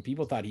prospect and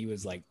people thought he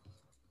was like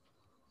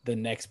the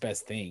next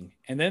best thing.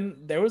 And then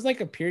there was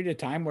like a period of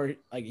time where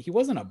like he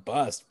wasn't a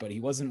bust, but he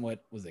wasn't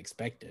what was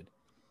expected.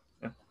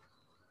 Yeah.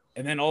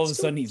 And then all of a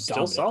sudden he's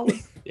still dominant. solid.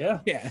 Yeah.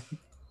 Yeah.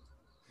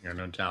 Yeah,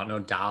 no doubt, no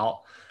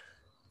doubt.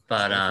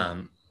 But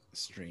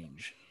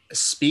Strange.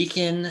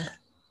 speaking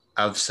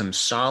of some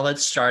solid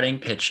starting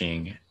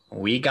pitching,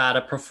 we got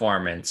a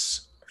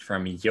performance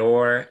from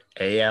your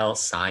AL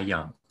Cy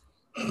Young.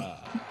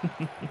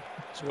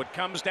 So it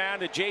comes down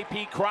to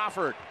J.P.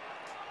 Crawford.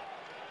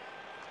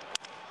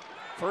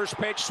 First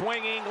pitch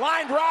swinging,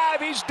 line drive,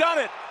 he's done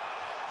it.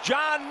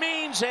 John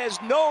Means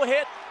has no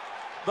hit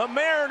the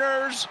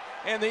Mariners,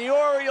 and the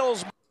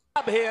Orioles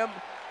mob him.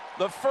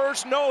 The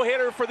first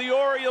no-hitter for the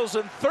Orioles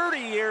in 30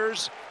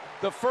 years.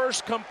 The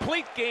first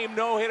complete game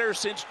no-hitter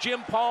since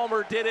Jim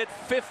Palmer did it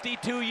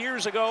 52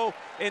 years ago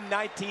in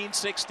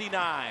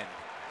 1969.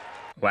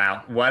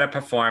 Wow, what a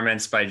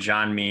performance by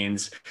John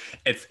Means.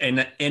 It's in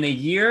a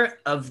year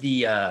of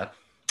the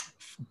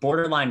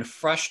borderline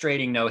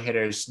frustrating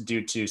no-hitters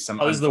due to some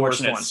Oh, this is the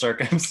worst unfortunate one.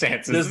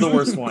 circumstances. This is the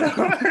worst one.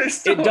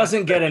 It It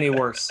doesn't get any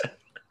worse.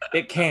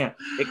 It can't.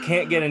 It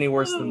can't get any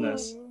worse than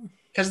this.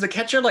 Because the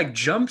catcher like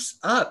jumps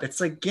up.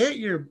 It's like, get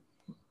your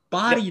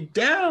body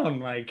down,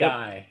 my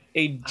guy.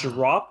 A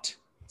dropped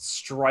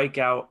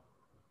strikeout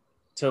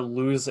to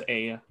lose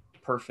a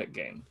perfect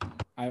game.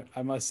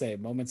 I must say,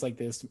 moments like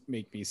this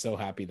make me so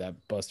happy that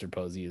Buster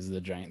Posey is the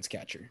Giants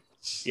catcher.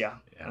 Yeah,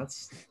 Yeah.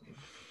 that's.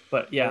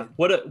 But yeah,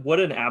 what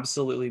an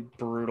absolutely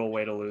brutal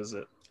way to lose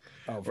it.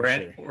 Oh, for Were,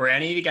 sure. were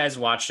any of you guys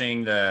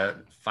watching the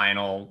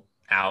final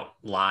out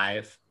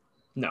live?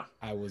 No,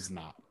 I was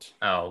not.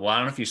 Oh, well, I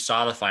don't know if you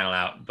saw the final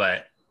out,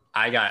 but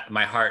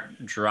my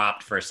heart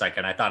dropped for a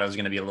second. I thought it was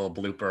going to be a little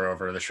blooper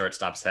over the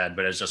shortstop's head,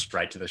 but it was just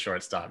right to the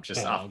shortstop,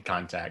 just off okay.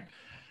 contact.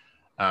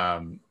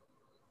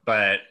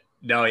 But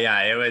no,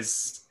 yeah, it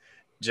was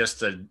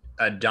just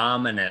a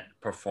dominant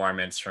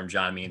performance from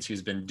John Means,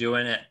 who's been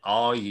doing it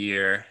all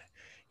year.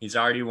 He's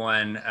already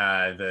won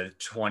the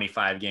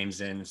 25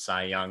 games in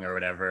Cy Young or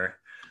whatever.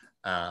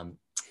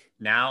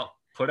 Now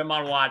put him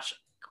on watch.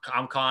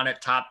 I'm calling it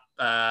top.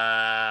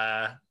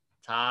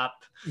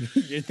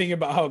 You're thinking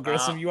about how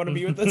aggressive you want to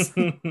be with this?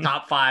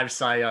 Top 5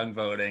 Cy Young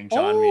voting.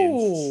 John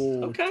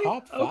Means. Okay,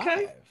 Top 5.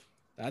 okay.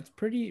 That's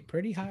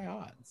pretty high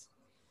odds.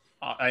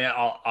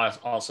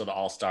 Also, the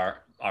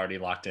All-Star already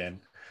locked in.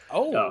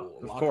 Oh,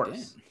 of locked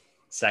course. in.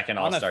 Second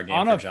On a- All-Star game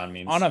on for a- John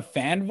Means. On a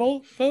fan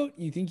vote,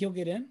 you think he'll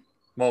get in?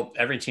 Well,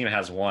 every team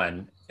has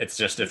one. It's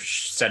just if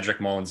Cedric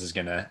Mullins is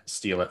going to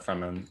steal it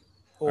from him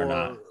or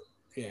not.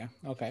 Yeah.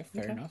 Okay.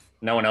 Fair Okay. enough.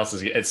 No one else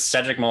is. It's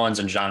Cedric Mullins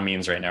and John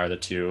Means right now are the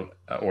two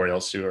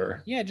Orioles who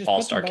are Yeah. Just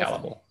All-Star put them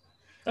both caliber.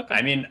 Okay.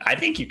 I mean, I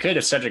think you could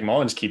if Cedric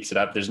Mullins keeps it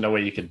up. There's no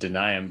way you could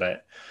deny him,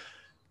 but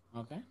in.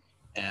 Okay.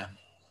 yeah.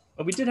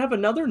 But we did have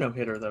another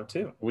no-hitter though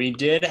too. We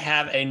did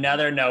have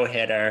another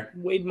no-hitter.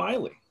 Wade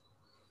Miley.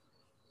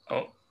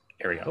 Oh,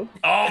 here we go.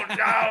 Oh,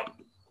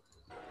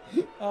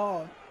 no.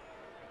 Oh.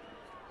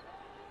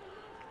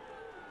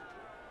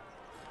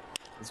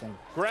 This one.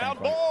 Ground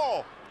Frank White.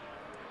 ball.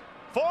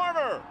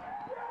 Farmer.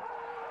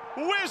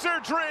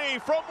 Wizardry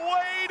from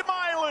Wade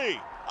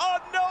Miley.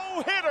 A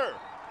no-hitter.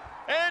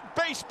 And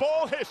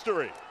baseball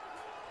history.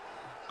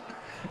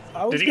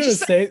 I was Did he gonna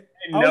say say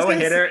I was gonna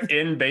No-hitter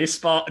in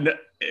baseball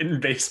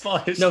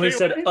history? No, he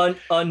said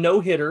a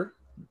no-hitter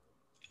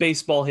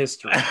baseball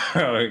history.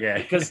 Okay.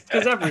 Because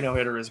every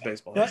no-hitter is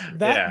baseball history.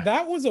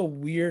 That was a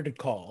weird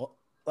call.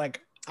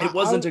 Like It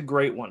wasn't a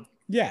great one.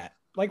 yeah.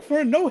 Like for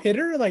a no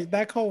hitter, like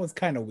that call was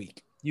kind of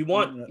weak. You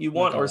want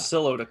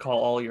Orsillo to call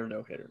all your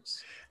no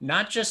hitters.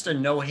 Not just a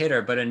no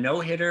hitter, but a no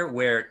hitter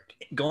where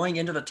going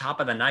into the top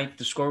of the ninth,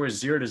 the score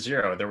was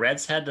 0-0. The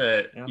Reds had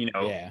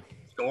to,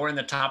 score in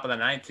the top of the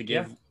ninth to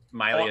give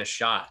Miley a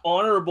shot.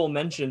 Honorable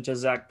mention to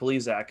Zach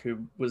Plesac, who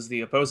was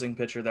the opposing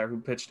pitcher there, who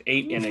pitched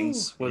 8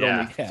 innings with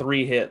only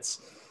 3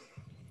 hits.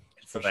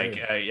 It's like,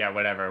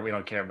 whatever. We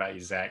don't care about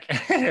you, Zach.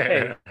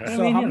 Hey,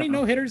 so how many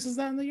no hitters is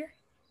that in the year?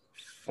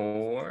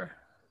 4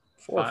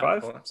 or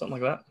 5, something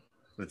like that.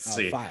 Let's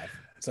see. 5.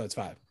 So it's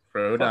 5.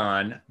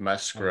 Rodon,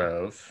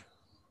 Musgrove.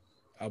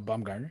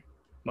 Bumgarner.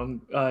 No.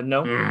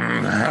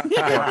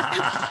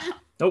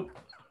 Nope.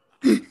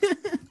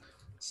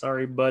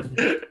 Sorry, bud.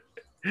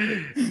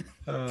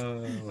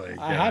 Oh my gosh.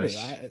 I had it.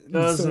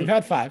 So we've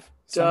had 5.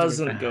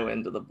 Doesn't go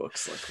into the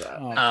books like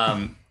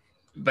that.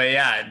 But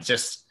yeah,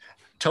 just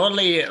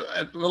totally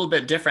a little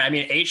bit different. I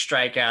mean, 8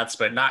 strikeouts,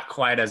 but not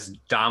quite as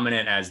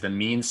dominant as the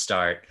mean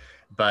start.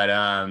 But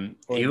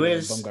he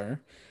was Bumgarner.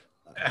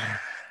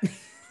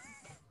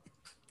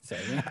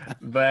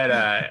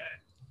 But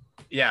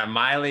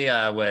Miley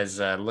was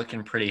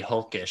looking pretty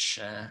hulkish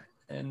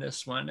in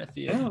this one. If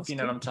you know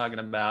what I'm talking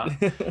about.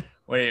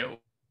 Wait,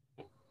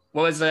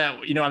 what was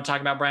that? You know what I'm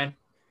talking about, Brian?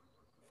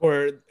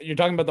 Or you're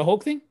talking about the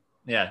Hulk thing?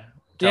 Yeah.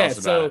 Tell us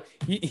about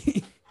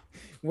it.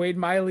 Wade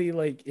Miley,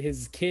 like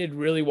his kid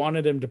really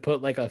wanted him to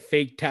put like a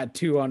fake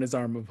tattoo on his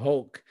arm of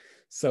Hulk.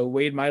 So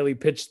Wade Miley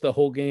pitched the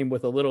whole game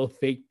with a little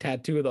fake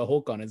tattoo of the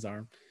Hulk on his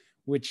arm,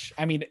 which,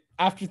 I mean,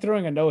 after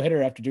throwing a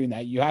no-hitter after doing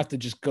that, you have to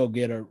just go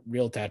get a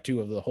real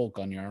tattoo of the Hulk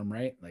on your arm,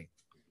 right? Like,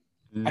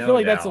 I feel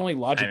like that's the only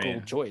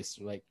logical choice.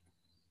 Like,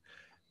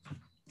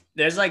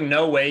 there's like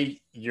no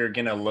way you're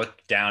going to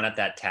look down at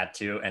that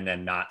tattoo and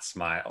then not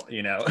smile,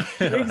 you know?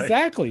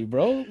 Exactly,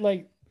 bro.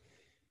 Like,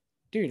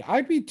 dude,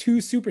 I'd be too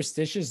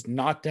superstitious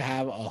not to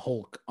have a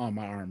Hulk on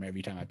my arm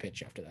every time I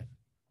pitch after that.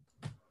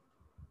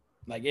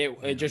 Like,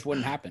 it just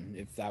wouldn't happen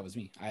if that was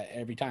me.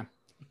 Every time.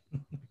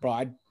 Bro,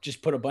 I'd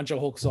just put a bunch of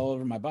Hulks all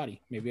over my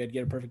body. Maybe I'd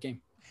get a perfect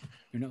game.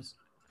 Who knows?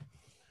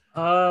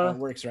 It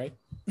works, right?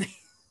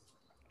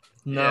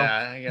 No.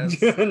 Yeah, I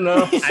guess.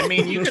 No. I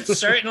mean, you could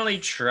certainly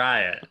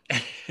try it.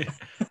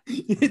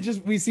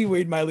 We see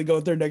Wade Miley go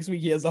out there next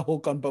week. He has a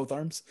Hulk on both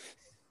arms.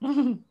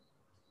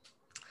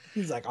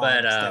 He's like, oh,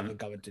 it's definitely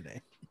coming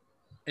today.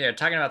 Yeah,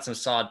 talking about some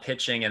solid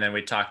pitching, and then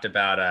we talked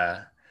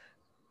about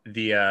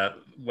the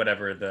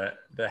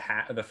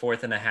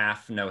 4th and a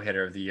half no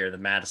hitter of the year, the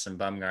Madison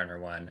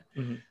Bumgarner one.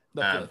 Mm-hmm.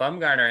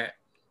 Bumgarner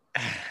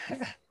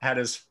had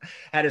his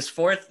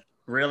 4th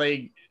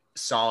really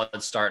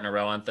solid start in a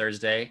row on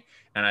Thursday,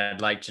 and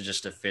I'd like to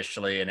just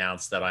officially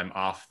announce that I'm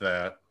off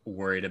the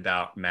worried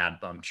about Mad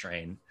Bum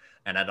train,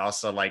 and I'd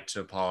also like to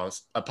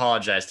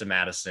apologize to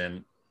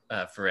Madison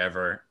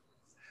forever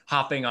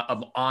hopping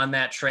on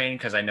that train,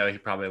 because I know he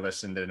probably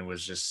listened and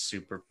was just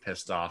super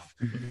pissed off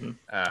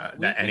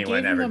that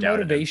anyone ever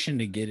doubted motivation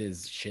to get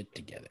his shit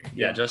together.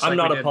 Yeah, just I'm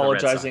not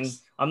apologizing.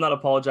 I'm not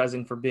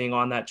apologizing for being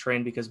on that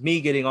train, because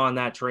me getting on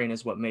that train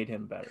is what made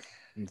him better.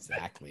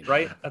 Exactly.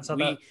 Right? That's how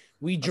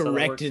we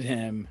directed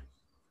him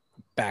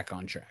back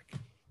on track.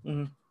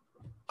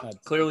 Mm-hmm.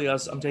 Clearly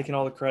us. I'm taking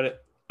all the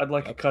credit. I'd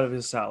like a cut of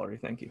his salary.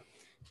 Thank you.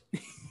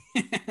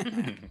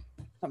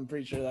 I'm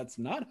pretty sure that's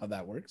not how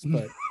that works,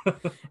 but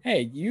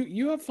hey,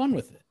 you have fun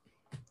with it.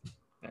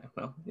 Yeah,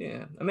 well,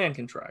 yeah, a man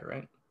can try,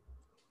 right?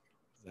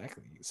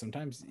 Exactly.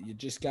 Sometimes you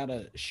just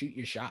gotta shoot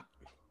your shot.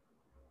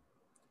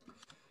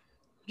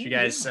 Did you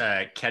guys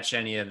catch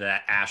any of the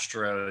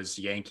Astros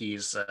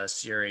Yankees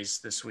series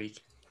this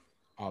week?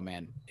 Oh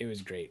man, it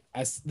was great.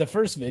 The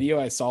first video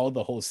I saw of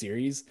the whole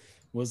series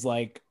was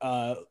like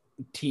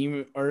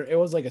team, or it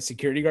was like a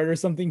security guard or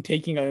something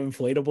taking an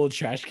inflatable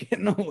trash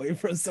can away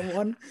from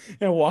someone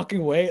and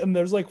walking away, and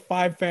there's like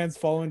 5 fans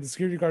following the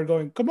security guard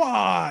going, come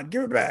on,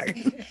 give it back.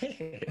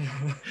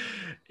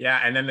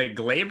 Yeah, and then the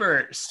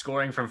Glaber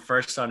scoring from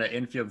first on an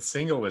infield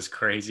single was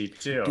crazy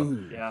too.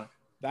 Dude, yeah,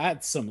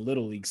 that's some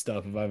little league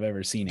stuff if I've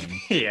ever seen him.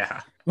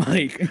 Yeah,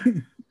 like,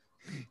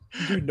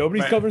 dude,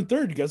 nobody's covering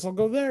third, guess I'll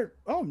go there.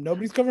 Oh,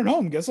 nobody's covering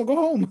home, guess I'll go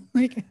home.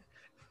 Like,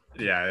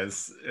 yeah,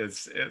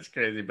 it's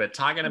crazy. But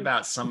talking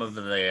about some of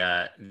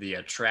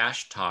the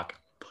trash talk,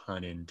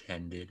 pun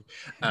intended,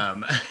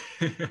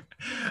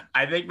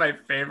 I think my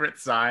favorite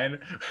sign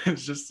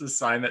was just a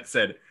sign that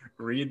said,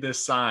 read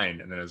this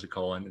sign, and then there's a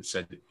colon that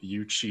said,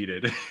 you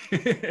cheated.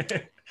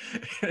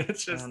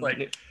 It's just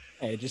like,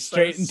 hey, just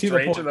straight to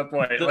the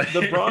point.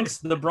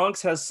 The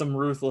Bronx has some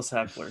ruthless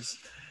hecklers.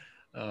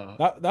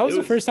 That was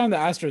the first time the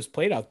Astros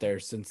played out there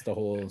since the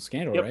whole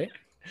scandal, right?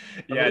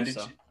 Yeah,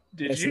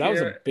 Did you that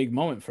was a big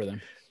moment for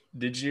them.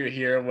 Did you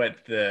hear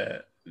what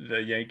the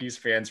Yankees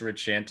fans were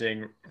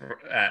chanting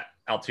at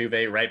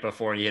Altuve right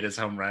before he hit his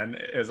home run?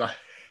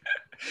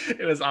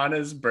 It was on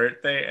his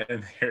birthday,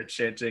 and they were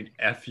chanting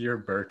 "F your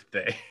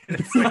birthday."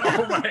 It's like,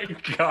 oh my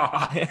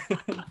god!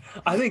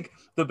 I think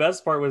the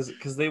best part was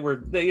because the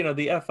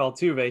F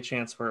Altuve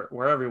chants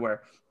were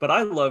everywhere, but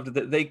I loved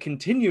that they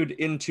continued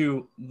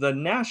into the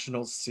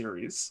Nationals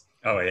series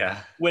Oh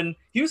yeah. When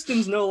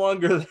Houston's no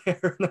longer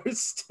there, they're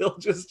still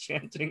just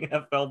chanting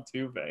FL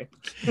Tuve.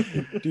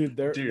 Dude,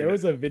 there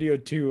was a video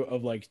too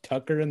of like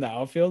Tucker in the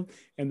outfield,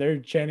 and they're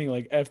chanting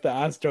like F the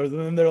Astros, and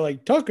then they're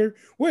like, Tucker,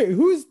 wait,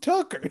 who's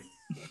Tucker?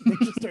 They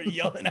just start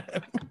yelling at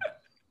him.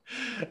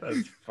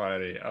 That's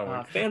funny.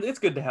 Oh, fans, it's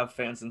good to have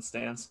fans in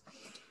stands.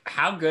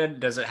 how good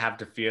does it have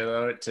to feel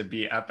though to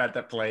be up at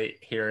the plate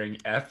hearing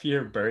F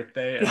your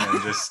birthday and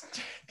then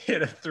just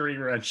hit a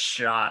 3-run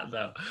shot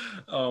though?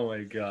 Oh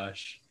my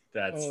gosh.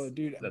 That's some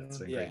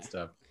great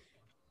stuff.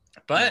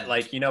 But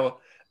like,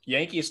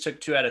 Yankees took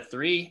 2 out of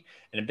 3,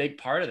 and a big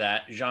part of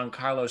that,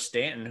 Giancarlo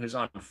Stanton, who's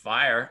on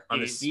fire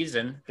on the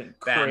season.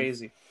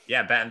 Crazy.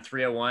 Batting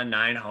 301,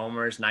 9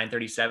 homers,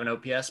 937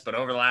 OPS. But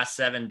over the last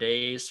 7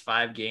 days,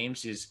 5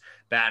 games, he's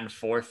batting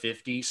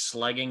 450,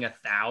 slugging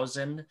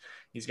 1,000.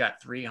 He's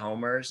got 3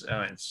 homers.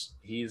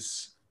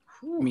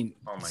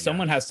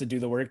 Someone has to do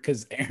the work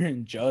because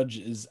Aaron Judge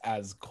is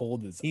as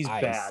cold as he's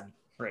ice. Bad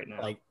right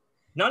now. Like,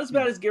 not as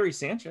bad as Gary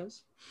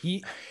Sanchez.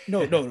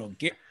 No.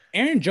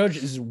 Aaron Judge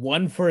is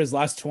 1 for his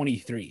last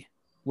 23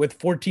 with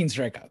 14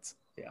 strikeouts.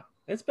 Yeah,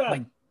 it's bad.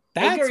 Like,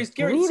 that's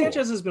Gary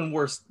Sanchez has been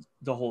worse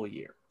the whole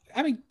year.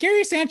 I mean,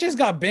 Gary Sanchez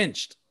got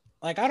benched.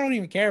 Like, I don't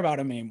even care about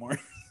him anymore.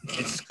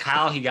 It's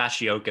Kyle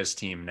Higashioka's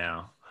team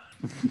now.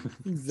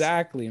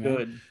 Exactly, man.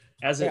 Good.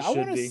 As it should be.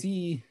 I want to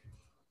see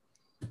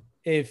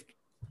if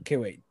 – okay,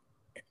 wait.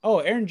 Oh,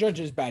 Aaron Judge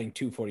is batting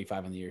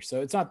 245 on the year,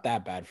 so it's not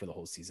that bad for the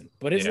whole season.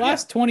 But his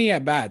last 20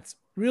 at-bats,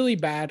 really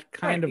bad,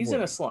 kind of he's worried.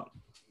 in a slump.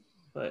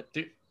 But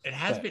dude, it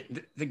has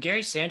been – the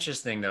Gary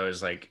Sanchez thing, though,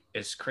 is like –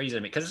 it's crazy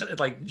to me because,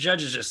 like,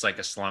 Judge is just like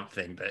a slump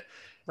thing, but –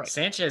 Right.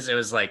 Sanchez, it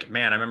was like,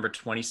 man, I remember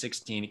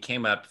 2016, he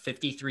came up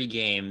 53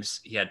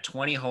 games. He had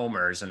 20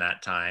 homers in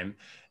that time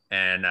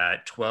and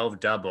 12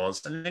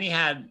 doubles. And then he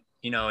had,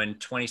 in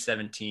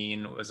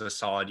 2017 was a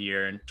solid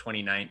year, and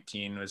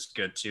 2019 was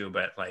good too.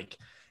 But like,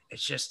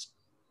 it's just,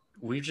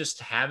 we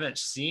just haven't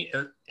seen,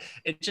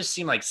 it just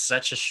seemed like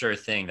such a sure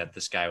thing that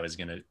this guy was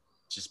going to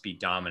just be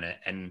dominant.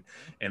 And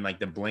in like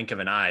the blink of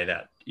an eye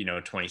that,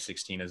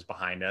 2016 is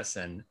behind us.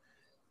 And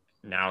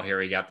now here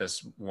we got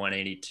this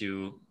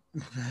 182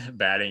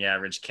 batting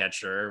average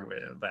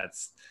catcher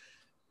that's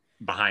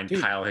behind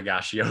Kyle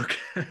Higashioka.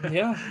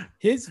 Yeah,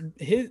 his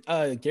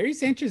Gary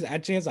Sanchez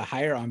actually has a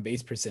higher on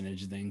base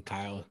percentage than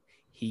Kyle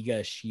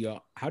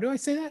Higashioka. How do I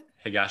say that?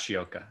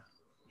 Higashioka.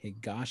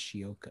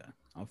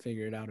 I'll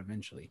figure it out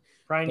eventually.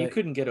 Brian, you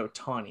couldn't get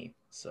Ohtani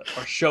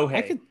or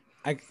Shohei.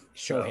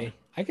 Shohei.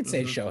 I could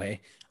say Shohei.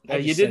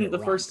 You didn't the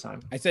first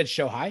time. I said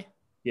Shohei.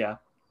 Yeah,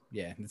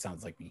 that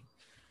sounds like me.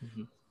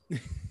 Mm-hmm.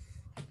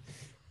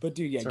 But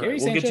dude, Gary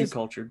Sanchez we'll get you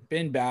cultured.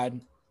 Been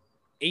bad.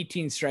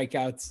 18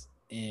 strikeouts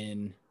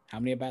in how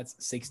many at-bats?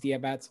 60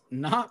 at-bats.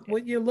 Not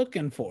what you're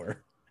looking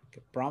for. I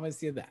can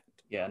promise you that.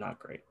 Yeah, not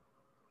great.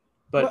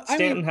 But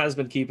Stanton has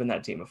been keeping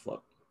that team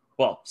afloat.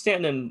 Well,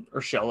 Stanton and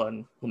Urshela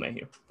and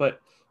LeMahieu, but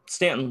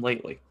Stanton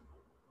lately.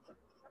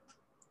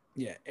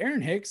 Yeah,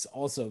 Aaron Hicks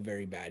also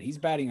very bad. He's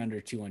batting under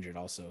 200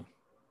 also.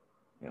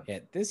 Yeah,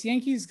 this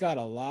Yankees got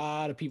a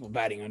lot of people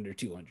batting under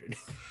 200.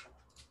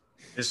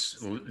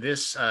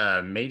 This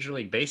Major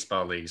League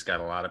Baseball league's got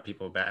a lot of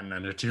people batting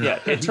under 200.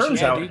 Yeah, it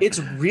turns out it's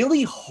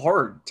really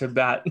hard to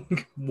bat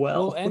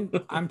well.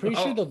 And I'm pretty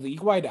sure the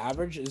league-wide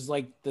average is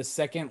like the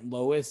second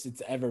lowest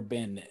it's ever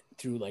been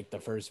through like the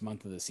first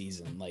month of the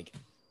season. Like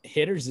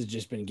hitters has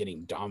just been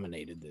getting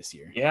dominated this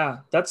year. Yeah,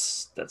 that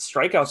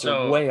strikeouts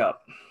are way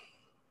up.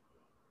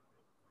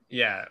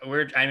 Yeah,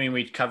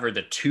 we covered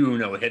the 2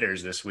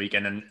 no-hitters this week,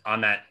 and then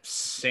on that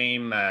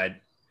same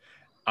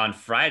on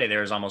Friday,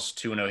 there was almost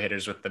 2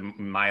 no-hitters with the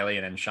Miley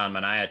and then Sean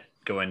Manaea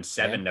going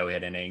 7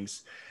 no-hit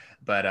innings.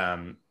 But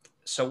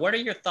so what are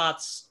your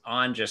thoughts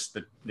on just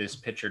this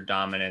pitcher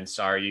dominance?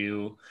 Are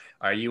you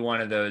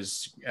one of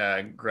those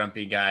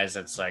grumpy guys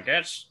that's like,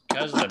 it's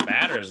because of the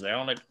batters, they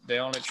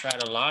only try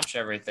to launch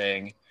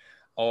everything,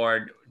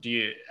 or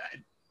do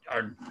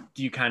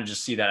you kind of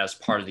just see that as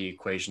part of the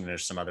equation?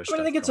 There's some other stuff.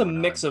 I think it's a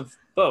mix of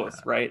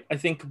both, right? I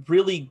think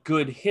really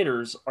good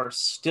hitters are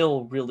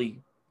still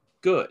really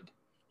good.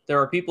 There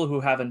are people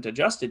who haven't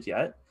adjusted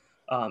yet.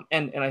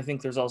 And I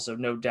think there's also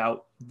no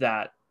doubt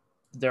that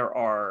there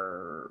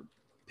are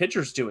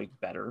pitchers doing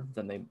better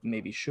than they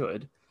maybe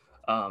should.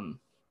 But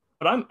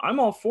I'm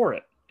all for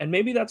it. And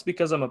maybe that's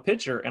because I'm a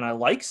pitcher and I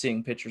like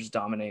seeing pitchers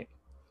dominate.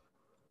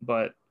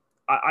 But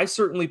I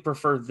certainly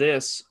prefer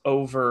this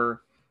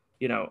over,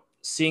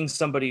 seeing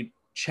somebody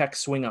check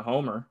swing a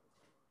homer,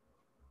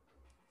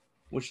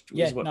 which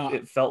is what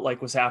it felt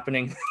like was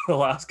happening the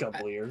last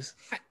couple of years.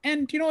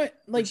 And you know what?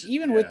 Like,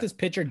 even with this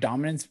pitcher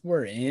dominance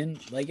we're in,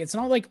 like, it's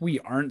not like we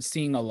aren't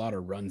seeing a lot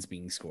of runs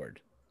being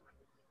scored.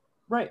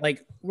 Right.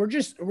 Like,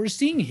 we're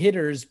seeing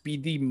hitters be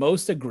the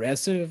most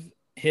aggressive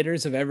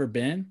hitters have ever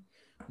been,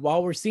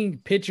 while we're seeing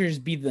pitchers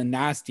be the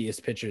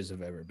nastiest pitchers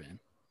have ever been.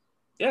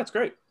 Yeah, it's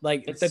great.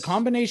 Like, the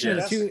combination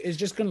of the two is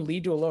just going to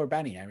lead to a lower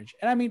batting average.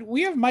 And I mean,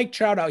 we have Mike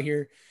Trout out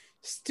here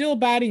still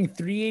batting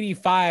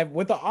 385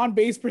 with an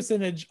on-base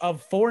percentage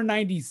of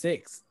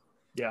 496.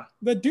 Yeah.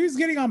 The dude's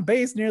getting on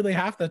base nearly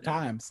half the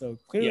time. So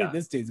clearly Yeah.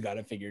 this dude's got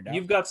it figured out.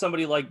 You've got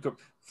somebody like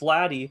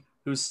Vladdy,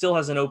 who still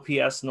has an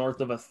OPS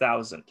north of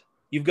 1,000.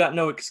 You've got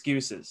no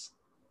excuses.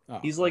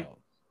 He's like,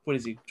 what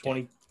is he,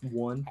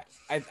 21?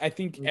 I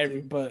think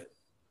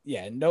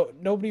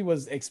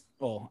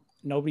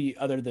nobody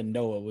other than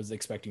Noah was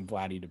expecting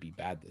Vladdy to be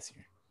bad this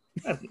year.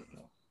 I don't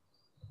know.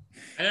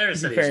 I never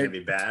said he was going to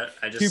be bad.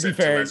 I just said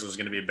Tellez was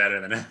going to be better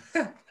than him.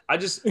 I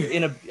just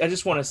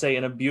want to say,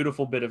 in a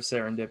beautiful bit of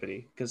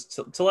serendipity, because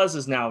Tellez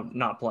is now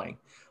not playing,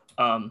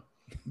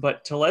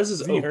 but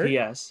Tellez's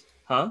OPS,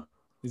 huh?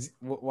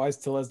 Why is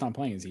Tellez not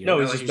playing? Is he? No,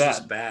 he's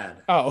just bad.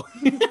 Oh.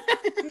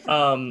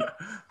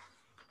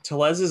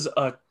 Tellez's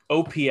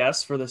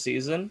OPS for the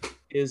season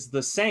is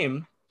the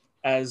same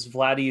as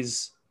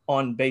Vladdy's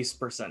on base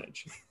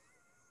percentage.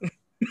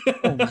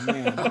 Oh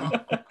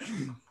man,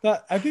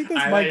 I think this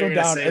might go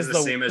down as the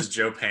same as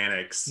Joe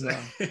Panic's. No.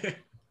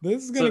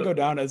 This is gonna go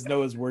down as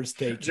Noah's worst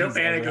take. Joe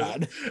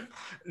Panic.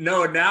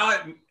 No,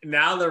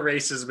 now the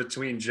race is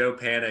between Joe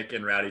Panic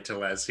and Rowdy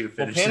Tellez, who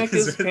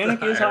finishes.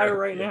 Panic is higher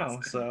right now.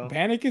 So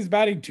Panic is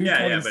batting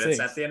 226. Yeah, but it's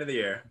at the end of the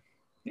year.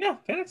 Yeah,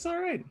 Panic's all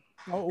right.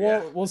 Oh,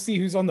 well, we'll see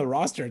who's on the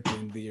roster at the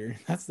end of the year.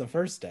 That's the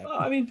first step.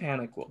 I mean,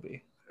 Panic will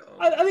be.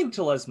 I think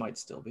Tellez might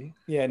still be.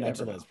 Yeah, no,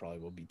 Tellez probably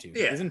will be too.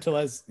 Yeah. Isn't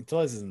Tellez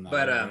isn't that?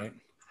 But right?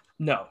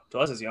 No,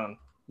 Tellez is young.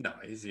 No,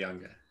 he's a young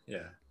guy.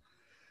 Yeah.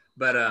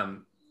 But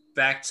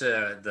back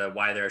to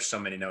why there are so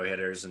many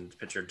no-hitters and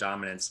pitcher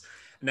dominance.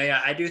 Now,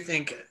 yeah, I do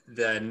think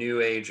the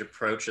new age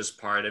approach is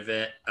part of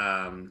it.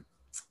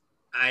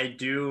 I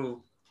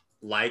do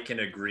like and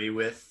agree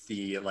with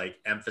the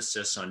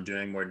emphasis on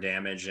doing more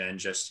damage and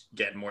just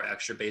getting more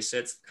extra base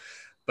hits.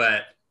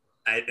 But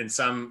in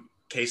some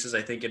cases,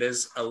 I think it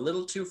is a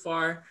little too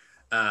far.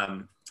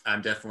 I'm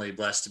definitely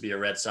blessed to be a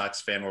Red Sox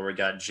fan where we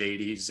got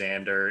JD,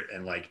 Xander,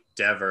 and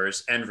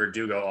Devers and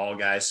Verdugo, all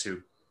guys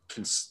who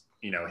can,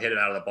 hit it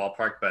out of the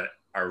ballpark, but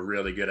are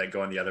really good at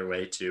going the other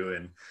way too.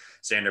 And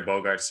Xander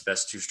Bogaerts, the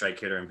best two-strike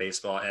hitter in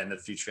baseball and the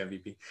future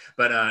MVP.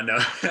 But no.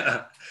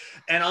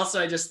 And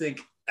also I just think,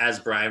 as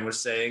Brian was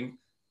saying,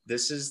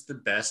 this is the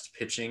best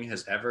pitching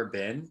has ever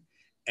been.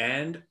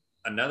 And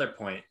another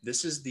point,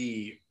 this is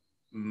the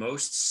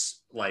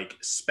most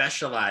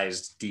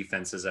specialized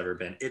defense has ever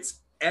been. It's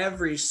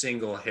every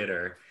single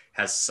hitter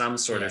has some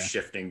sort of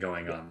shifting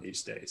going on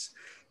these days.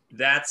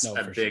 That's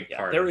a big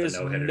part. There of is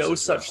no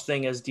such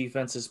thing as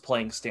defenses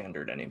playing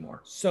standard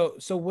anymore. So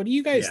what do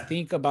you guys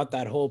think about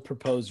that whole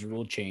proposed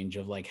rule change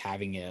of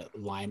having a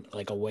line,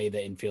 a way the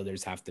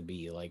infielders have to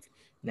be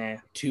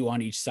two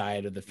on each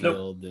side of the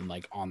field and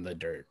on the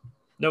dirt?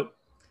 Nope.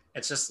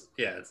 It's just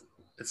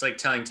it's like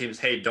telling teams,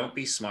 hey, don't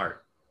be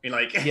smart. No,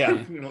 I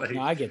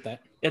get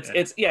that.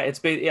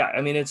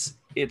 I mean,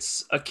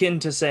 it's akin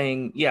to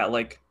saying,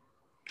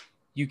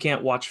 you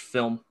can't watch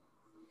film.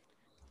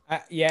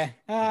 You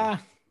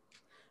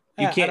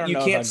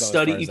can't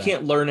study. You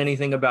can't learn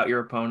anything about your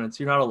opponents.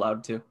 You're not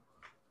allowed to.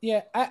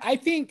 Yeah, I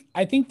think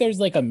there's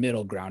a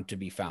middle ground to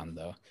be found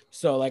though.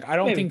 So I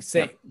don't think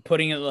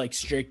putting it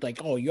strict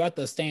you have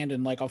to stand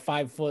in a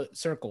 5-foot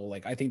circle.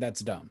 I think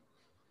that's dumb.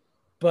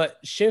 But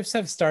shifts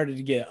have started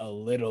to get a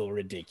little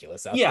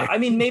ridiculous out there. I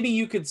mean, maybe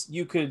you could.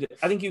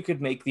 I think you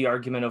could make the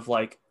argument of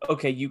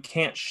okay, you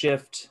can't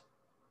shift.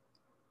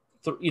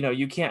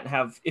 You can't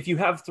have, if you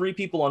have 3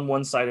 people on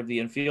one side of the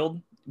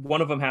infield, one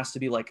of them has to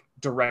be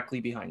directly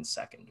behind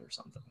second or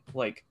something.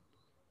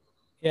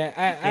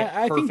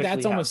 I think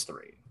that's almost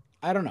 3.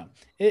 I don't know.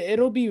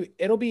 It'll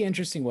be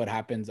interesting what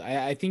happens.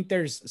 I think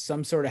there's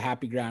some sort of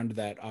happy ground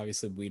that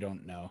obviously we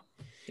don't know.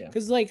 Yeah.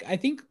 Because I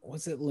think,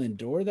 was it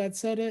Lindor that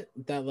said it?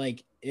 That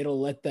it'll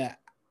let that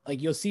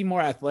you'll see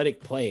more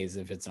athletic plays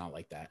if it's not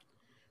like that.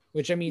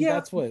 Which I mean,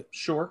 that's what.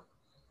 Sure.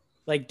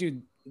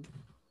 Dude,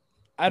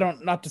 I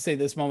don't, not to say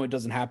this moment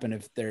doesn't happen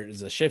if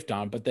there's a shift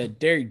on, but that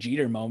Derek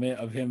Jeter moment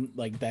of him,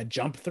 that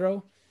jump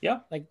throw. Yeah.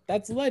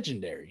 That's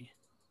legendary.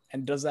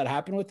 And does that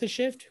happen with the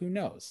shift? Who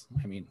knows?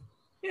 I mean,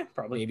 yeah,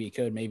 probably. Maybe it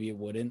could, maybe it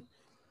wouldn't.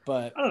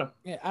 But I don't know.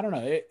 Yeah, I don't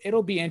know.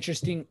 It'll be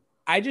interesting.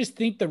 I just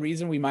think the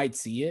reason we might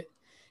see it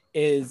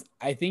is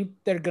I think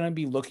they're going to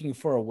be looking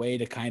for a way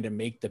to kind of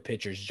make the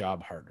pitcher's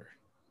job harder.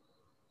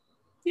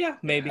 Yeah,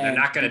 maybe. They're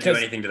not going to do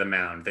anything to the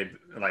mound. They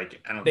I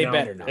don't. They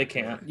better not. They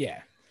can't.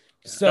 Yeah.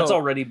 So that's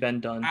already been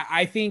done.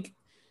 I think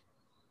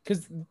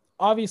because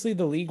obviously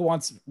the league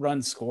wants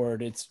runs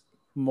scored. It's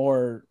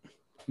more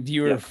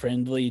viewer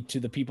friendly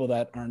to the people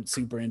that aren't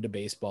super into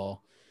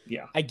baseball.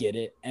 Yeah, I get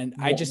it, and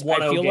I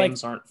feel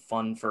games aren't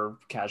fun for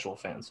casual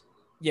fans.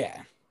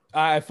 Yeah,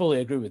 I fully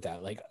agree with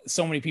that.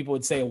 So many people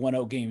would say a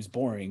 1-0 game is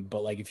boring,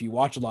 but if you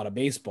watch a lot of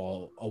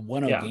baseball, a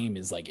 1-0 game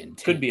is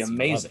intense. Could be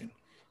amazing.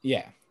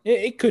 Yeah,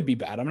 it could be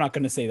bad. I'm not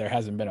going to say there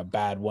hasn't been a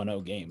bad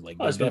 1-0 game. It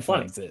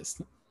definitely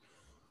exists.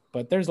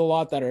 But there's a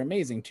lot that are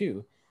amazing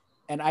too.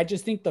 And I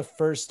just think the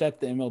first step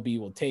the MLB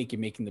will take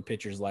in making the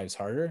pitchers' lives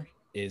harder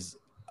is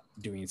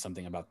doing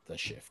something about the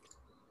shift.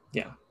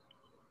 Yeah.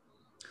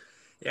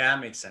 Yeah,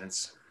 that makes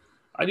sense.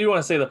 I do want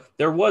to say that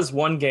there was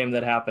one game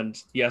that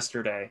happened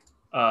yesterday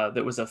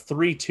that was a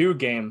 3-2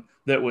 game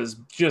that was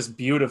just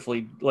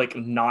beautifully like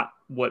not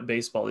what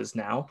baseball is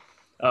now,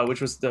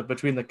 which was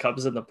between the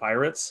Cubs and the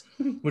Pirates,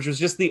 which was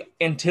just the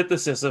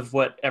antithesis of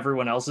what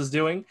everyone else is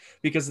doing,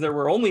 because there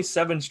were only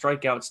 7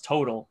 strikeouts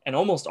total, and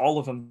almost all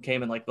of them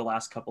came in like the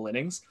last couple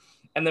innings,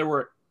 and there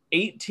were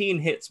 18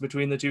 hits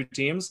between the two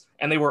teams,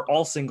 and they were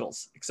all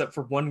singles except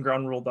for one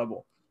ground rule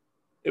double.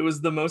 It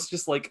was the most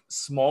just like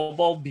small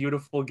ball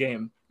beautiful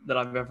game that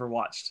I've ever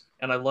watched,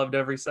 and I loved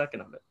every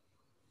second of it.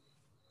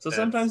 So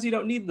sometimes you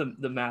don't need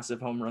the massive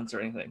home runs or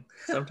anything.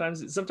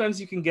 Sometimes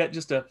you can get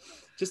just a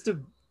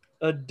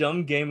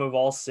dumb game of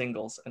all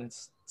singles, and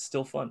it's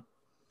still fun.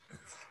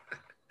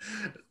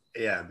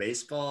 Yeah,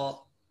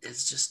 baseball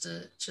is just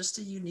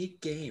a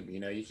unique game. You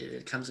know,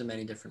 it comes in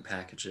many different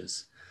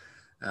packages.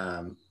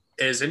 It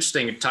is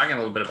interesting talking a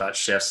little bit about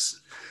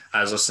shifts.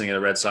 I was listening to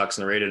the Red Sox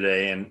on the radio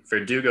today, and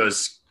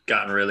Verdugo's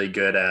gotten really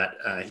good at.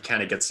 He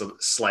kind of gets a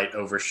slight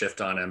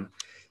overshift on him,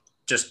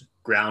 just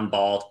ground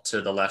ball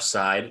to the left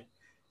side.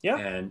 Yeah.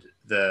 And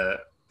the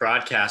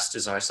broadcast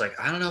is always like,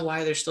 I don't know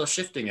why they're still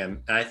shifting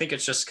him. And I think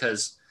it's just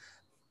because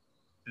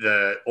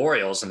the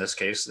Orioles, in this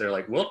case, they're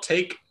like, we'll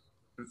take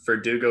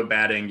Verdugo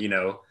batting,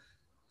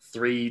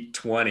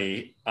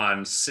 320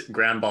 on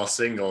ground ball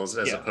singles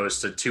as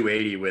opposed to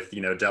 280 with,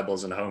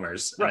 doubles and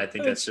homers. Right. And I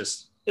think it's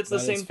the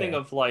same thing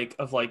of like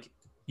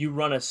you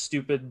run a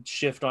stupid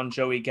shift on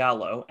Joey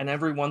Gallo, and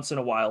every once in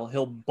a while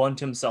he'll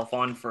bunt himself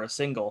on for a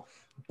single,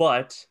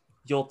 but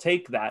you'll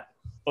take that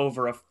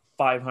over a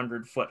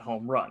 500-foot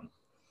home run.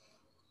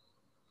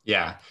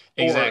 Yeah,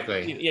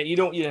 exactly. Or, you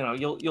don't,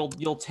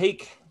 you'll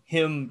take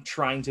him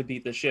trying to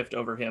beat the shift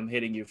over him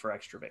hitting you for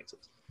extra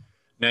bases.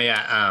 No,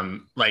 yeah.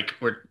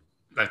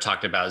 I've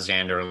talked about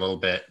Xander a little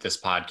bit this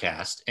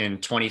podcast. In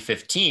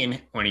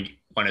 2015, when he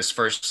won his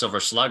first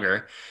Silver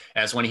Slugger,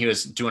 as when he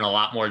was doing a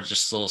lot more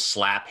just little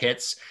slap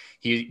hits,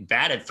 he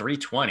batted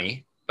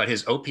 320, but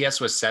his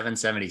OPS was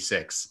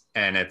 776.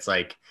 And it's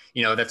like,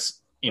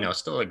 that's,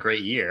 still a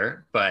great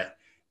year, but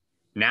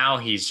now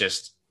he's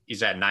at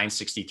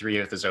 963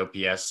 with his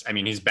OPS. I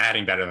mean, he's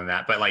batting better than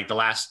that, but like the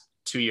last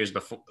 2 years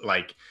before,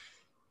 like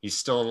he's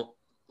still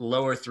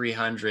lower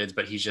 300s,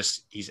 but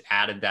he's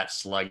added that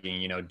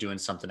slugging, doing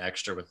something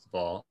extra with the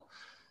ball.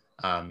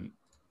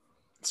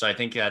 So I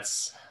think I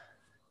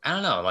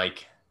don't know,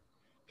 like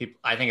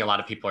I think a lot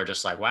of people are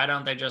just like, why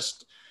don't they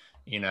just,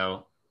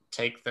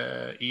 take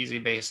the easy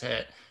base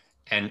hit?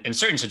 And in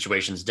certain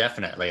situations,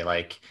 definitely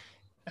like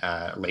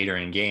later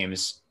in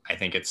games, I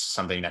think it's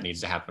something that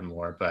needs to happen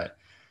more. But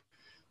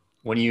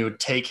when you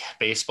take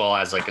baseball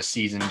as like a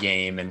season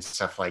game and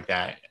stuff like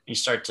that, you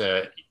start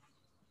to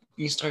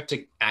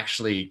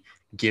actually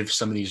give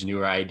some of these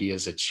newer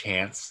ideas a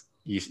chance.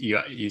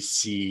 You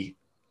see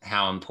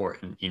how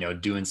important,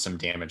 doing some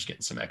damage,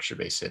 getting some extra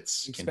base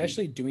hits,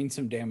 especially doing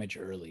some damage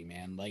early,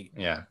 man. Like,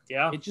 yeah,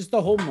 it's just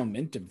the whole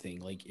momentum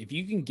thing. Like, if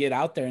you can get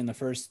out there in the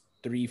first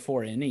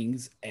 3-4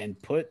 innings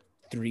and put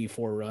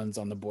 3-4 runs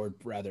on the board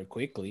rather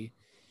quickly,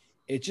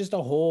 it's just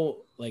a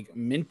whole like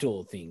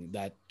mental thing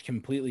that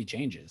completely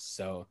changes.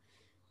 So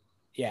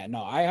yeah,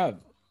 no,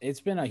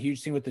 it's been a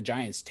huge thing with the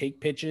Giants.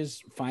 Take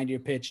pitches, find your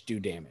pitch, do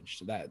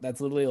damage.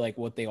 That's literally like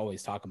what they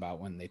always talk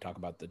about when they talk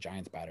about the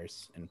Giants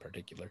batters in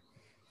particular.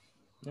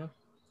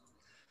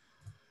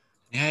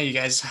 Yeah, you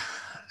guys,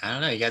 I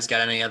don't know. You guys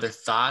got any other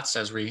thoughts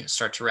as we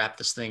start to wrap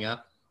this thing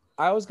up?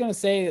 I was going to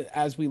say,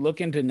 as we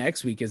look into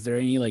next week, is there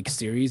any like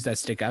series that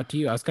stick out to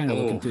you? I was kind of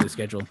looking through the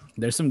schedule.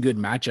 There's some good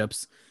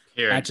matchups.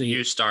 Here, actually,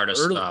 you start us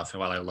off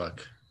while I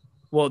look.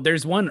 Well,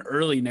 there's one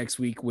early next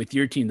week with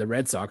your team, the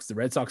Red Sox. The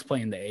Red Sox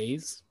playing the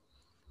A's.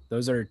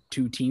 Those are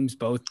two teams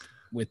both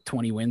with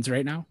 20 wins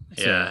right now.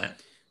 So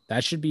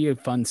that should be a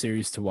fun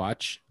series to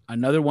watch.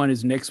 Another one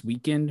is next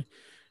weekend.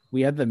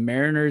 We have the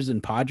Mariners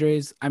and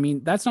Padres. I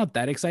mean, that's not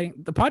that exciting.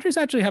 The Padres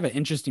actually have an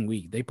interesting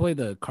week. They play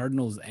the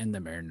Cardinals and the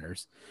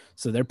Mariners.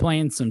 So they're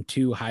playing some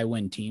 2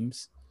 high-win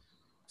teams.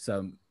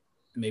 So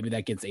maybe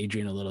that gets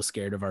Adrian a little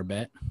scared of our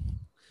bet.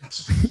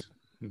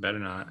 Better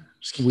not.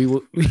 We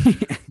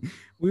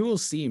will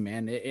see,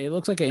 man. It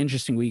looks like an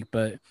interesting week,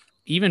 but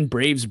even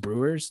Braves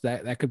Brewers,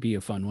 that could be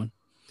a fun one.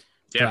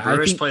 Yeah,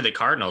 Brewers play the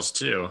Cardinals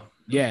too.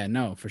 Yeah,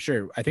 no, for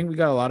sure. I think we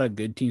got a lot of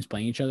good teams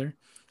playing each other.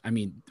 I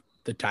mean,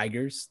 the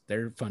Tigers,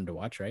 they're fun to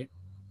watch, right?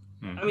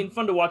 I mean,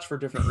 fun to watch for a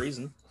different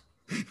reason.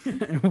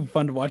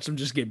 Fun to watch them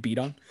just get beat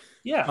on.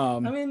 Yeah, I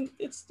mean,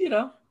 it's,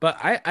 But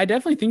I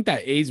definitely think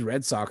that A's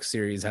Red Sox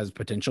series has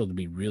potential to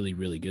be really,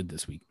 really good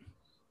this week.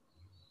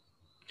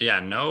 Yeah,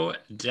 no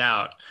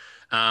doubt.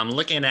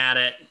 Looking at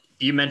it,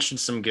 you mentioned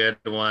some good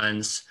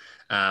ones.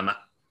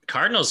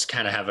 Cardinals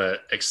kind of have an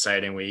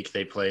exciting week.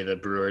 They play the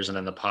Brewers and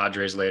then the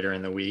Padres later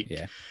in the week.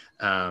 Yeah.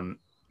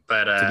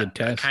 But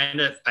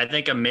I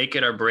think a make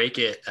it or break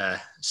it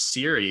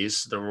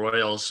series, the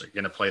Royals are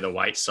going to play the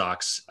White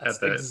Sox. That's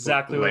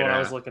exactly what I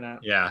was looking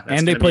at. Yeah.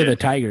 And they play the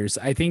Tigers.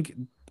 I think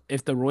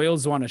if the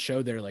Royals want to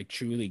show they're like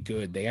truly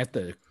good, they have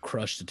to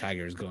crush the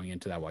Tigers going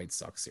into that White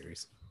Sox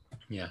series.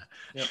 Yeah.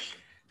 Yep.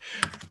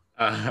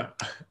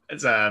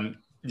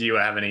 Do you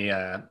have any,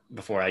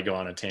 before I go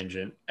on a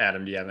tangent,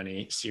 Adam, do you have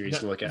any series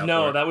to look out for?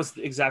 No, that was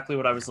exactly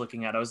what I was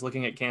looking at. I was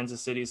looking at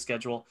Kansas City's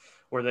schedule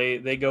where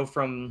they go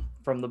from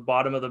the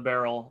bottom of the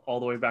barrel all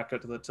the way back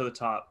up to the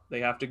top.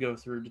 They have to go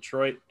through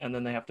Detroit, and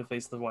then they have to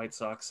face the White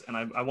Sox. And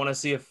I want to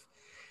see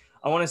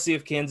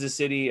if Kansas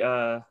City,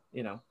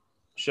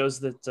 shows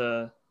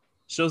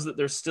that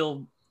they're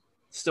still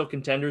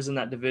contenders in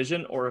that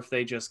division, or if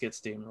they just get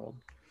steamrolled.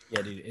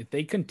 Yeah, dude. If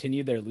they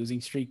continue their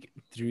losing streak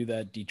through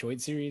the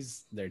Detroit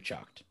series, they're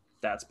chalked.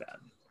 That's bad.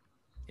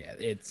 Yeah,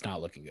 it's not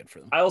looking good for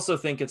them. I also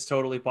think it's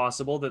totally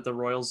possible that the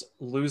Royals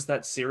lose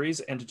that series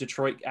and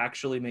Detroit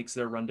actually makes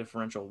their run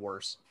differential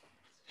worse,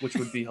 which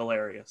would be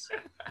hilarious.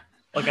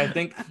 I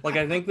think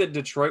that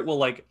Detroit will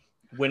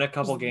win a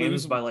couple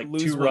games by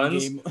 2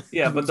 runs.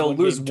 Yeah, but they'll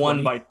lose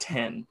one by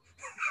 10.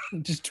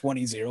 Just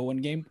 20-0 one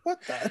game.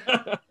 What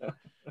the?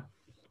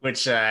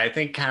 Which I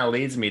think kind of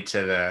leads me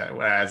to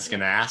what I was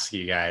going to ask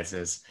you guys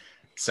is,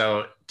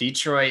 so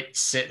Detroit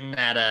sitting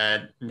at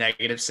a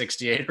negative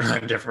 68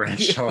 run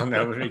differential,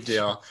 no big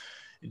deal.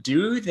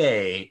 Do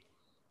they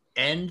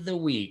end the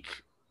week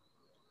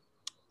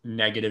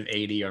negative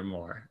 80 or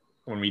more?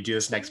 When we do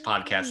this next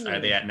podcast, are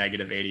they at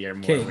negative 80 or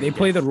more? Okay, they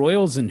play the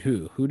Royals and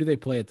who? Who do they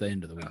play at the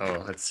end of the week?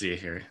 Oh, let's see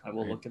here. I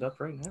will look it up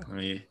right now.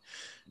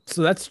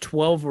 So that's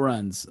 12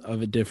 runs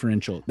of a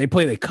differential. They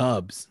play the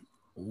Cubs.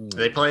 Ooh.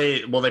 They play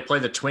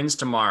the Twins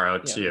tomorrow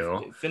too.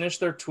 They finish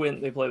their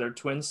They play their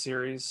Twins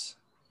series,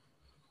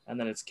 and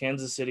then it's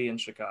Kansas City and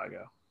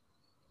Chicago.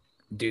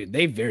 Dude,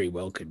 they very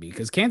well could be,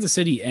 because Kansas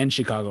City and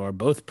Chicago are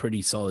both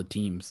pretty solid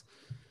teams.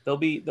 They'll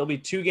be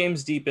 2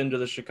 games deep into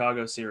the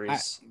Chicago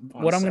series.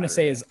 What I'm going to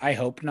say is I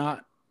hope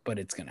not, but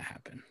it's going to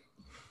happen.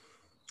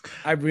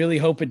 I really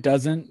hope it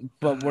doesn't,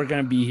 but we're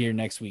going to be here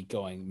next week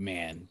going,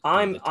 man.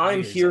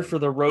 I'm here for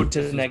the road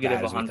to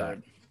negative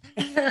 100.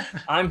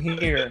 I'm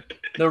here.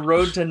 The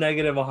road to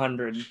negative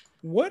 100.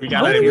 What do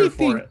we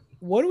think?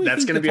 What do we?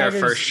 That's going to be our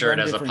first shirt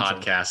as a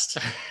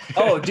podcast.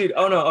 Oh, dude.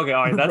 Oh no. Okay.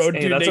 All right. That's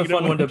a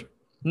fun 100. One to.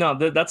 No,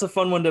 that's a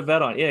fun one to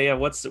bet on. Yeah.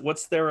 What's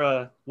their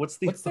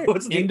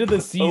end of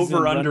the season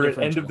over under at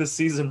end of the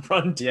season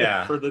run?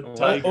 For the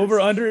Tigers. Over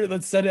under.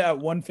 Let's set it at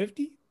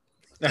 150.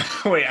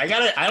 Wait,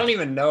 I don't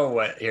even know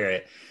what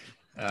here.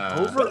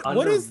 Over under.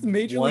 What is the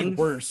major league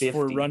worst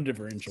for run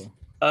differential?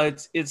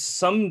 It's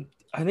some.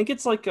 I think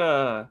it's like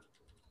a.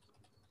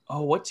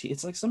 Oh, what team?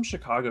 It's like some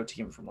Chicago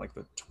team from like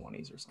the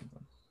 20s or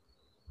something.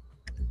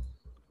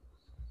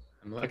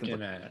 I'm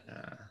looking at.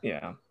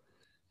 Yeah.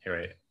 Here,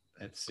 wait.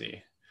 Let's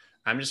see.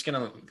 I'm just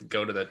gonna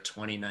go to the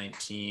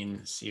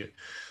 2019. See,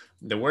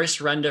 the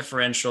worst run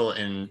differential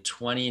in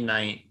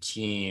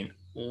 2019.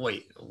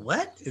 Wait,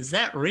 what? Is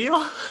that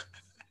real?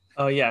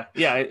 Oh yeah.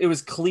 It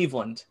was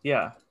Cleveland.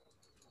 Yeah.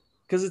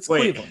 Because it's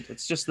Cleveland.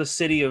 It's just the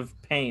city of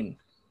pain.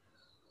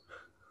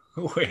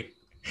 Wait.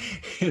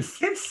 Is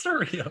this a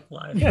real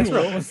life? Yeah,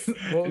 it's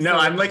real. No,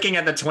 I'm looking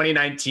at the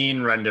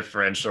 2019 run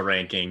differential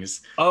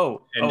rankings.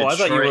 Oh, I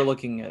thought you were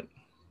looking at.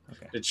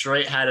 Okay.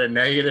 Detroit had a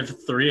negative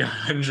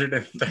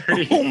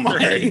 330. Oh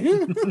my!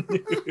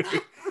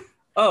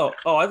 oh,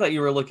 I thought you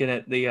were looking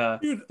at the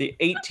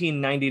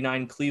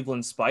 1899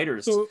 Cleveland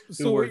Spiders,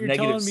 who were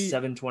negative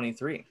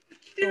 723.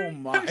 Oh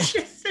my!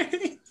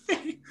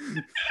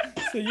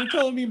 So you're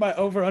telling me my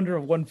over under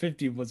of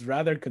 150 was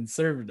rather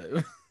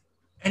conservative?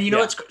 And you know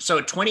what's so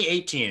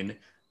 2018,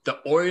 the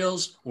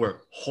Orioles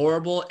were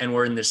horrible and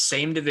were in the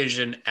same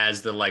division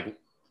as the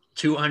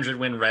 200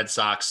 win Red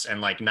Sox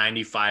and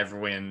 95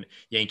 win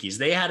Yankees.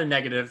 They had a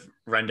negative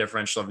run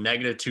differential of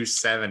negative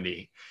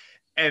 270.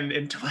 And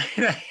in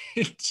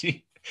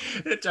 2019,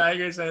 the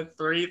Tigers had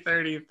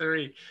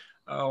 333.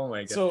 Oh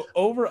my God. So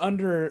over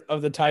under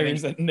of the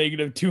Tigers at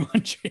negative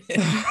 200.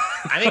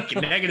 I think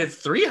negative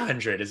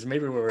 300 is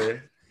maybe where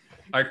we're.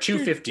 Or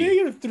 250.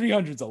 Negative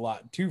 300 is a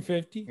lot.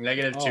 250?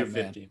 Negative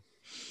 250. Man.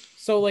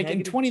 So negative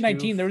in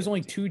 2019, there was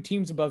only 2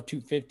 teams above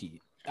 250.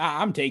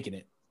 I'm taking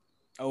it.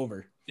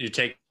 Over. You're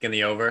taking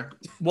the over?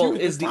 Well,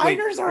 dude, the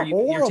Tigers are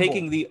horrible.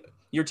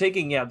 You're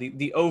taking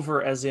the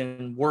over as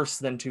in worse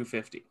than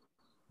 250.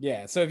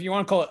 Yeah, so if you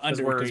want to call it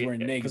under because we're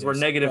negative. Because we're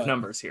negative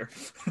numbers here.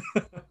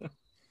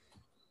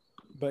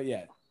 But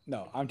yeah,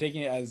 no, I'm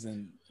taking it as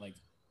in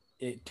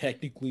it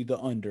technically the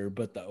under,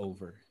 but the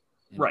over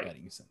in right.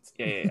 betting sense.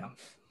 Yeah.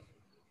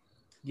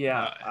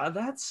 Yeah,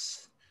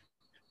 that's.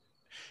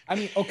 I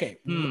mean, okay,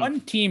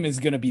 one team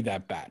is going to be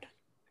that bad.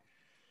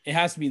 It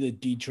has to be the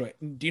Detroit.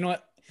 Do you know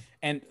what?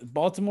 And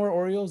Baltimore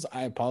Orioles,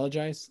 I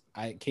apologize.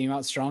 I came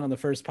out strong on the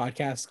first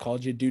podcast,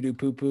 called you doo-doo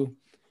poo-poo.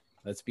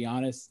 Let's be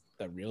honest.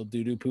 The real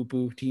doo-doo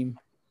poo-poo team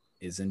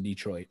is in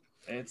Detroit.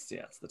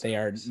 They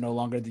are no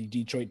longer the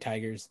Detroit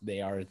Tigers. They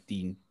are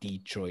the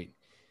Detroit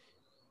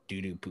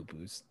doo-doo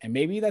poo-poos. And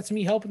maybe that's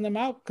me helping them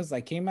out because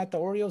I came at the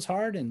Orioles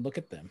hard and look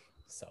at them.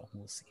 So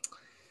we'll see.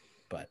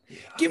 But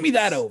give me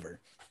that over.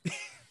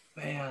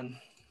 Man.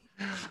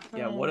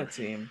 Yeah, what a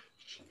team.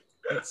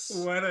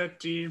 What a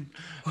team.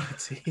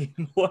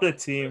 What a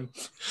team.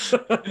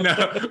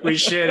 No, we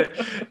should.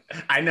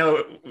 I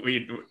know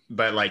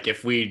but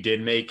if we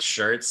did make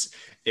shirts,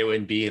 it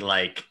would be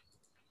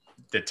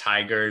the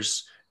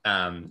Tigers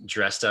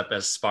dressed up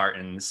as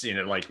Spartans,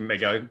 like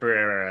Miguel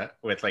Barrera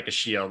with like a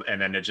shield,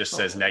 and then it just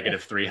says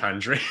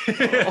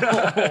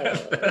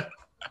 -300.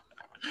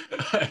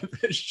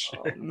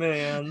 Oh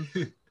man.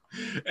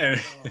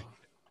 And,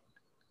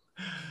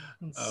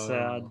 it's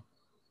sad.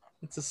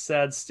 It's a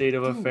sad state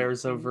of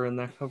affairs over in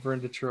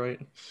Detroit.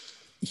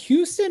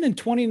 Houston in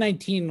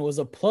 2019 was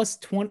a plus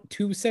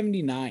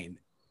 279.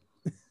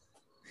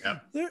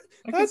 Yep.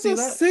 That's a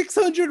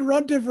 600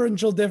 run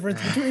differential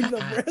difference between the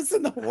best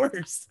and the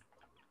worst.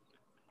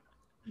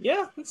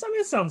 Yeah,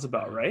 it sounds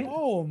about right.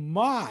 Oh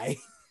my.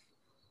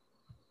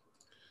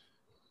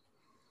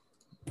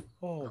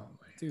 Oh,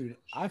 dude,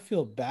 I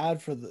feel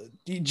bad for the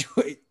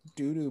Detroit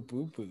doo-doo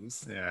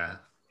poo-poos. Yeah.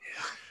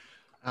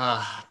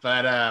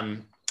 But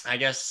I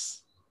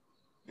guess,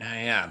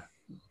 yeah.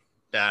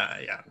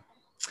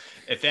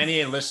 If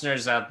any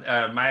listeners out,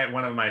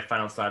 one of my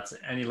final thoughts,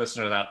 any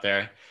listeners out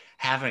there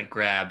haven't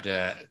grabbed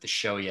the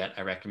show yet,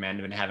 I recommend.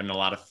 I've been having a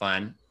lot of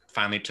fun.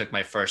 Finally took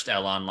my first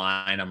L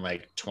online. I'm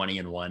like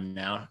 20-1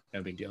 now.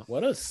 No big deal.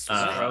 What a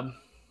scrub.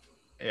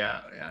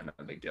 Yeah,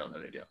 no big deal.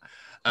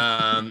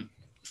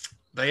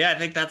 But yeah, I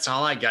think that's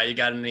all I got. You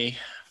got any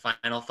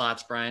final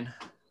thoughts, Brian?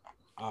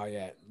 Oh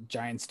yeah,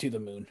 Giants to the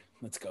moon.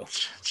 Let's go.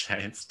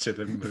 Giants to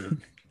the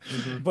moon.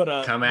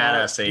 But come at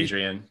us,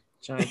 Adrian.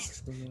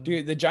 Giants.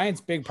 Dude, the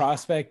Giants' big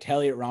prospect,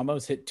 Heliot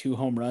Ramos, hit 2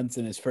 home runs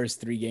in his first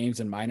 3 games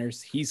in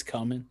minors. He's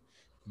coming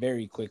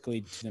very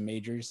quickly to the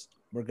majors.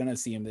 We're going to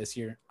see him this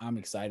year. I'm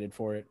excited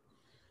for it.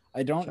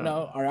 I don't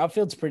know. Our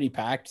outfield's pretty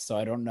packed, so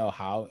I don't know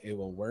how it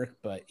will work,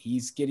 but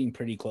he's getting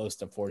pretty close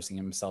to forcing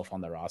himself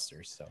on the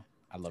roster. So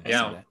I love to see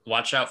that.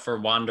 Watch out for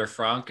Wander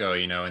Franco,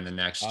 in the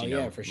next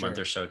month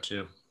or so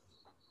too.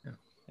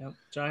 Yep.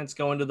 Giants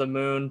going to the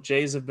moon.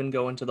 Jays have been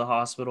going to the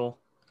hospital.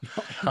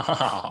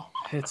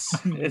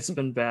 It's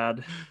been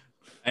bad.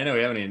 I know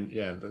we haven't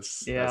even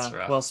that's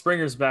rough. Well,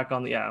 Springer's back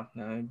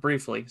on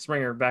briefly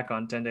Springer back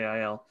on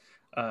 10-day IL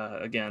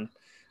again,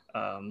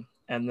 and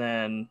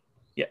then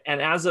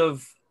and as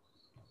of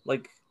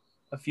like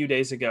a few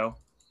days ago,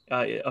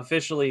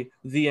 officially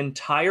the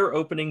entire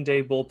opening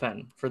day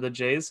bullpen for the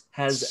Jays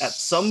has at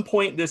some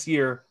point this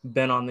year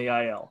been on the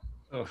IL.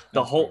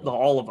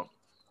 All of them,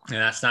 and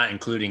that's not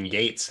including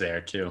Yates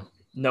there too.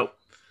 Nope.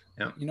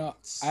 Yep.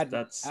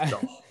 That's the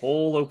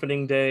whole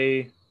opening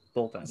day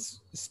bullpen.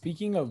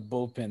 Speaking of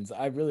bullpens,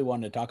 I really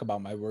wanted to talk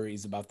about my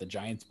worries about the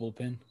Giants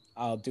bullpen.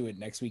 I'll do it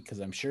next week because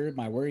I'm sure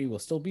my worry will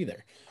still be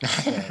there.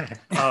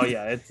 Oh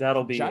yeah,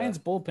 that'll be Giants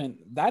bullpen.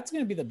 That's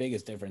going to be the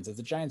biggest difference. If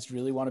the Giants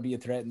really want to be a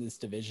threat in this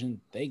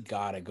division, they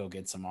gotta go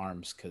get some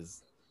arms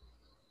because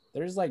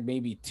there's like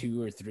maybe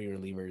 2 or 3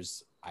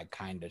 relievers I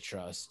kind of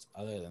trust.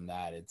 Other than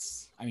that,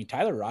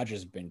 Tyler Rogers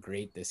has been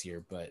great this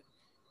year, but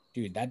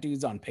dude, that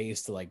dude's on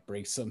pace to like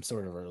break some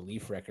sort of a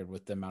relief record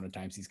with the amount of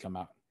times he's come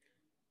out.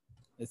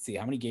 Let's see,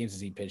 how many games has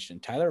he pitched in?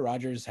 Tyler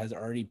Rogers has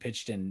already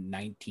pitched in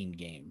 19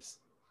 games.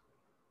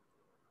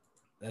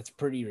 That's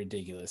pretty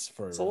ridiculous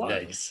for a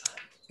lot.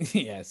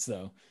 Yeah,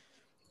 so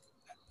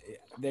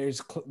there's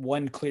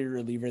one clear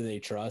reliever they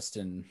trust,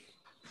 and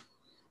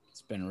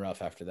it's been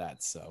rough after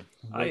that. So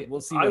we'll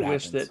see what happens. I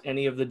wish that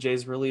any of the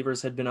Jays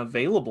relievers had been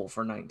available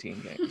for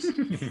 19 games.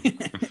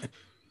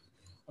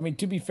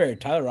 To be fair,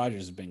 Tyler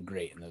Rogers has been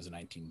great in those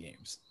 19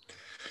 games.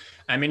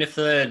 If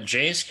the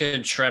Jays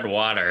could tread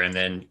water and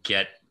then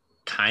get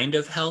kind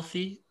of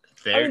healthy,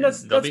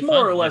 that's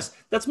more or less.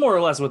 That's more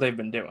or less what they've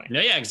been doing. No,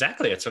 yeah,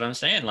 exactly. That's what I'm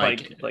saying.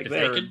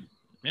 They're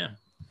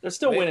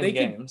still winning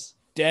games.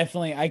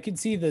 Definitely, I could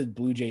see the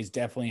Blue Jays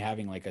definitely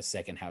having like a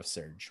second half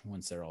surge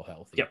once they're all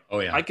healthy. Yep. Oh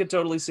yeah, I could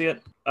totally see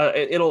it.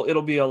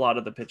 It'll be a lot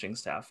of the pitching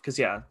staff because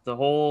the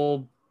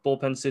whole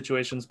bullpen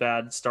situation's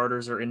bad.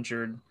 Starters are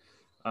injured.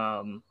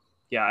 I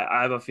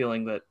have a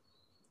feeling that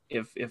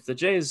if the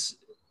Jays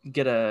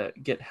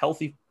get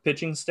healthy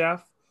pitching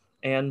staff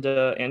and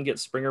get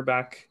Springer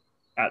back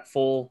at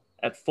full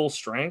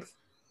strength,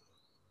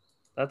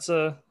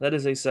 that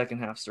is a second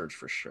half surge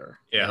for sure.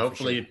 Yeah,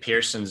 hopefully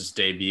Pearson's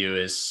debut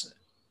is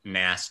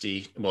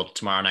nasty. Well,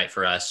 tomorrow night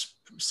for us,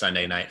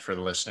 Sunday night for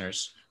the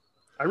listeners.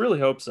 I really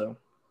hope so.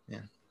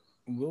 Yeah,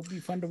 will be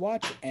fun to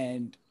watch.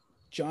 And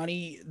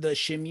Johnny the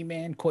Shimmy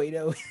Man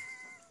Cueto.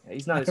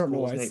 He's not as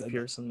cool as Nate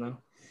Pearson though.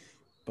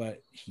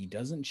 But he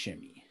doesn't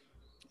shimmy.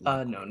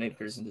 No, Nate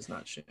Pearson does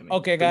not shimmy.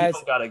 Okay, guys.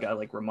 Got a guy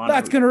like Romano.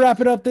 That's going to wrap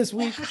it up this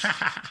week.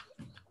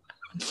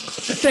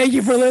 Thank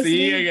you for listening.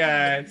 See you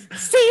guys.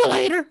 See you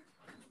later.